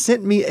 he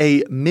sent me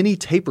a mini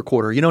tape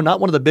recorder. Not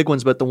one of the big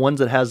ones, but the ones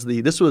that has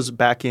this was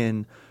back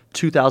in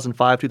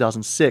 2005,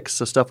 2006,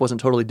 so stuff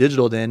wasn't totally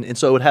digital then, and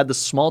so it had the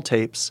small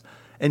tapes.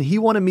 And he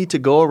wanted me to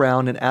go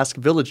around and ask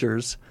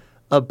villagers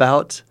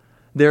about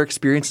their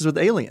experiences with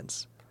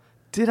aliens.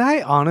 Did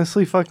I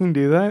honestly fucking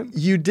do that?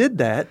 You did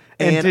that.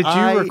 And did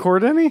you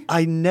record any?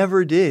 I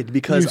never did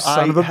because You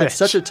son of a I had bitch.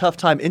 such a tough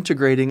time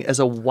integrating as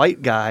a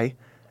white guy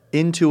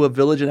into a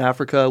village in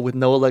Africa with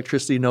no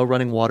electricity, no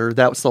running water.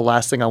 That was the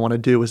last thing I want to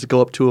do is to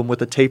go up to them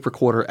with a tape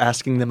recorder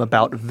asking them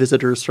about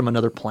visitors from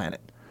another planet.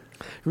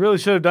 You really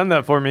should have done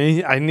that for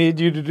me. I need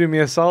you to do me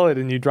a solid,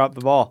 and you dropped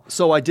the ball.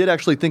 So I did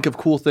actually think of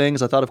cool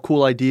things. I thought of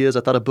cool ideas.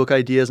 I thought of book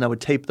ideas, and I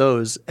would tape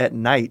those at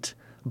night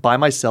by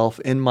myself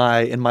in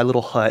my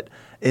little hut.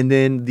 And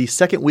then the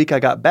second week I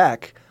got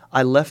back,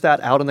 I left that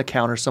out on the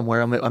counter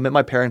somewhere. I'm at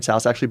my parents'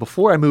 house. Actually,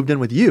 before I moved in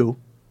with you,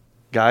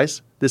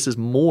 guys, this is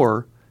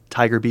more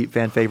Tiger Beat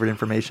fan favorite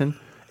information,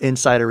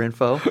 insider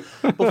info.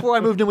 Before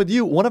I moved in with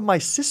you, one of my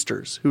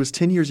sisters, who was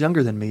 10 years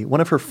younger than me, one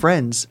of her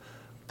friends,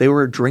 they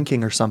were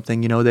drinking or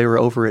something. They were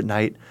over at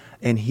night,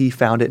 and he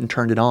found it and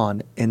turned it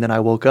on. And then I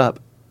woke up,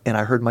 and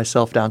I heard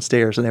myself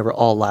downstairs, and they were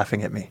all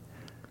laughing at me.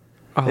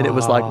 And it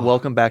was like,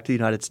 welcome back to the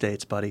United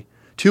States, buddy.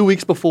 2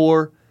 weeks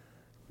before,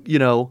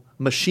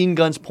 machine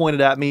guns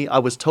pointed at me. I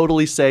was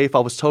totally safe.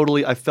 I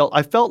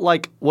felt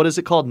like, what is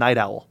it called? Night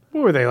owl.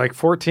 What were they, like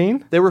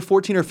 14? They were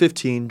 14 or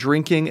 15,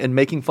 drinking and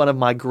making fun of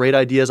my great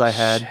ideas I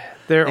had.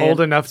 They're And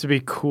old enough to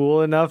be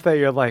cool enough that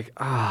you're like,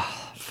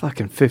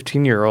 fucking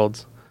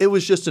 15-year-olds. It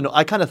was just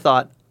I kind of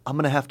thought, I'm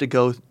going to have to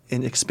go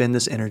and expend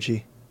this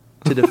energy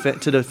to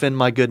defend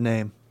my good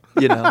name,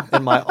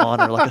 and my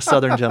honor, like a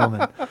Southern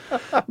gentleman.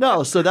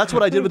 No, so that's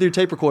what I did with your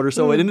tape recorder.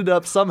 So it ended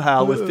up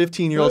somehow with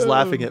 15-year-olds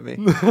laughing at me.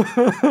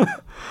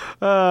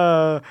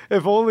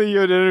 If only you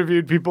had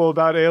interviewed people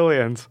about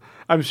aliens.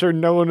 I'm sure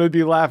no one would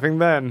be laughing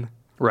then.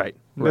 Right.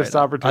 Missed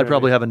right. opportunity. I'd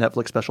probably have a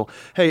Netflix special.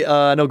 Hey,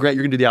 I know, Grant,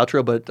 you're going to do the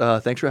outro, but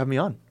thanks for having me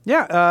on.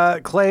 Yeah,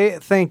 Clay,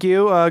 thank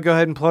you. Go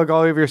ahead and plug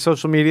all of your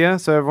social media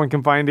so everyone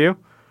can find you.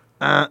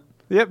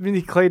 Yep,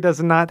 Clay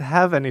does not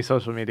have any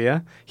social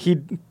media. He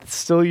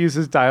still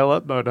uses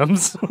dial-up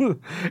modems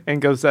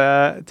and goes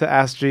to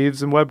Ask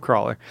Jeeves and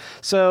Webcrawler.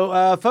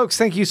 So, folks,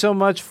 thank you so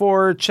much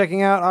for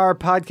checking out our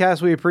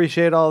podcast. We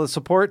appreciate all the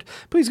support.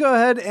 Please go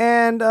ahead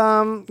and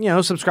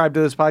subscribe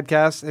to this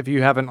podcast if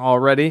you haven't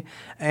already,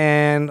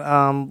 and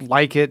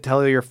like it.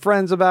 Tell your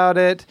friends about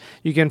it.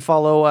 You can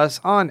follow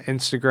us on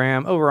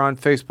Instagram, over on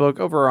Facebook,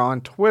 over on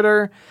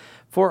Twitter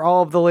for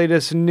all of the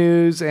latest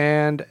news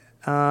and.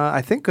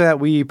 I think that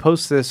we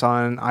post this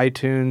on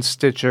iTunes,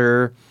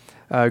 Stitcher,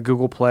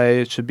 Google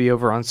Play. It should be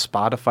over on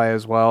Spotify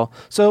as well.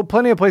 So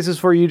plenty of places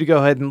for you to go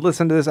ahead and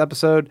listen to this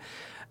episode.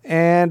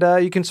 And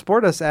you can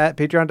support us at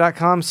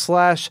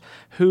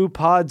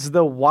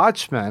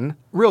patreon.com/WhoPodsTheWatchmen.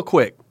 Real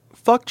quick,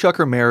 fuck Chuck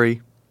or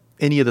marry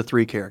any of the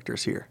three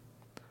characters here.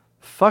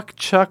 Fuck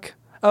Chuck.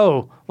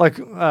 Oh, like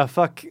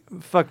fuck,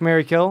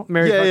 marry, kill?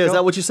 Marry, Yeah, fuck, is kill?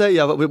 that what you say?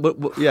 Yeah,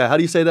 but yeah, how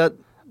do you say that?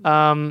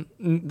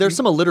 There's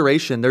some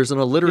alliteration. There's an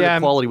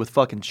alliterative quality with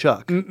fucking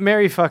Chuck.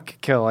 Marry, fuck,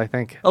 kill, I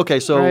think. Okay,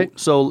 so Right.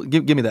 so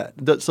give me that.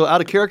 So out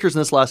of characters in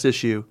this last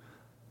issue,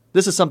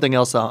 this is something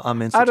else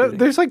I'm instituting.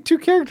 There's like two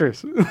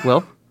characters.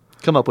 Well,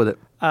 come up with it.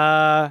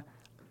 I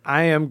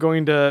am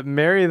going to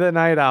marry the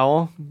Night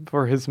Owl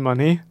for his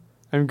money.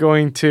 I'm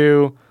going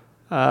to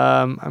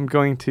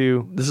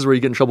This is where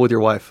you get in trouble with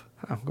your wife.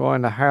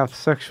 have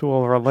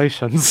sexual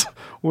relations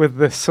with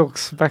the Silk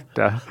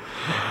Spectre.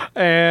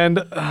 And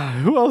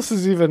who else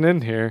is even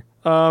in here?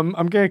 I'm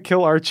going to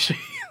kill Archie,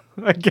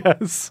 I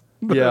guess.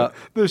 Yeah.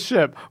 The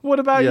ship. What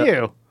about Yeah.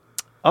 you?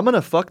 I'm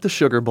gonna fuck the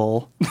sugar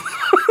bowl.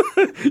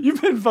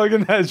 You've been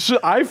fucking that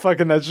I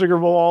fucking that sugar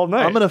bowl all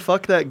night. I'm gonna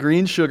fuck that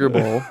green sugar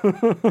bowl.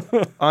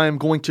 I am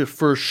going to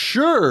for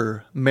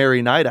sure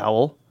marry Night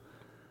Owl.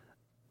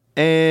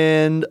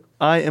 And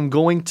I am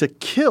going to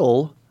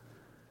kill.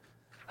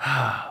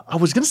 I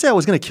was going to say I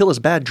was going to kill his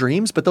bad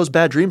dreams, but those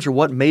bad dreams are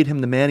what made him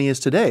the man he is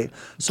today.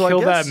 So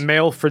kill I guess, that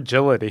male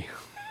fragility.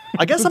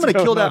 I guess I'm going to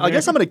kill that. on I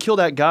guess I'm going to kill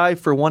that guy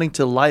for wanting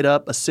to light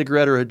up a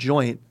cigarette or a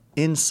joint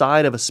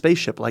inside of a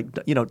spaceship. Like,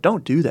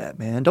 don't do that,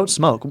 man. Don't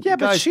smoke. Yeah,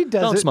 but Guys, she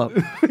does Don't it. smoke.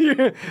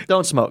 You're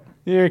Don't smoke.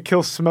 going to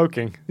kill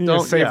smoking. You're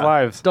going to save yeah,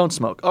 lives. Don't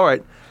smoke. All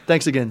right.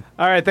 Thanks again.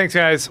 All right, thanks,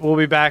 guys. We'll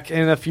be back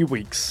in a few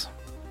weeks.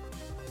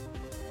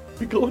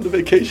 We going to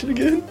vacation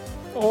again?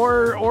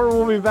 Or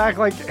we'll be back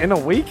like in a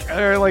week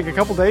or like a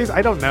couple days.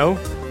 I don't know.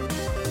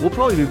 We'll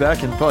probably be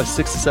back in probably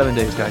 6 to 7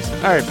 days, guys.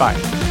 All right,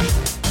 bye.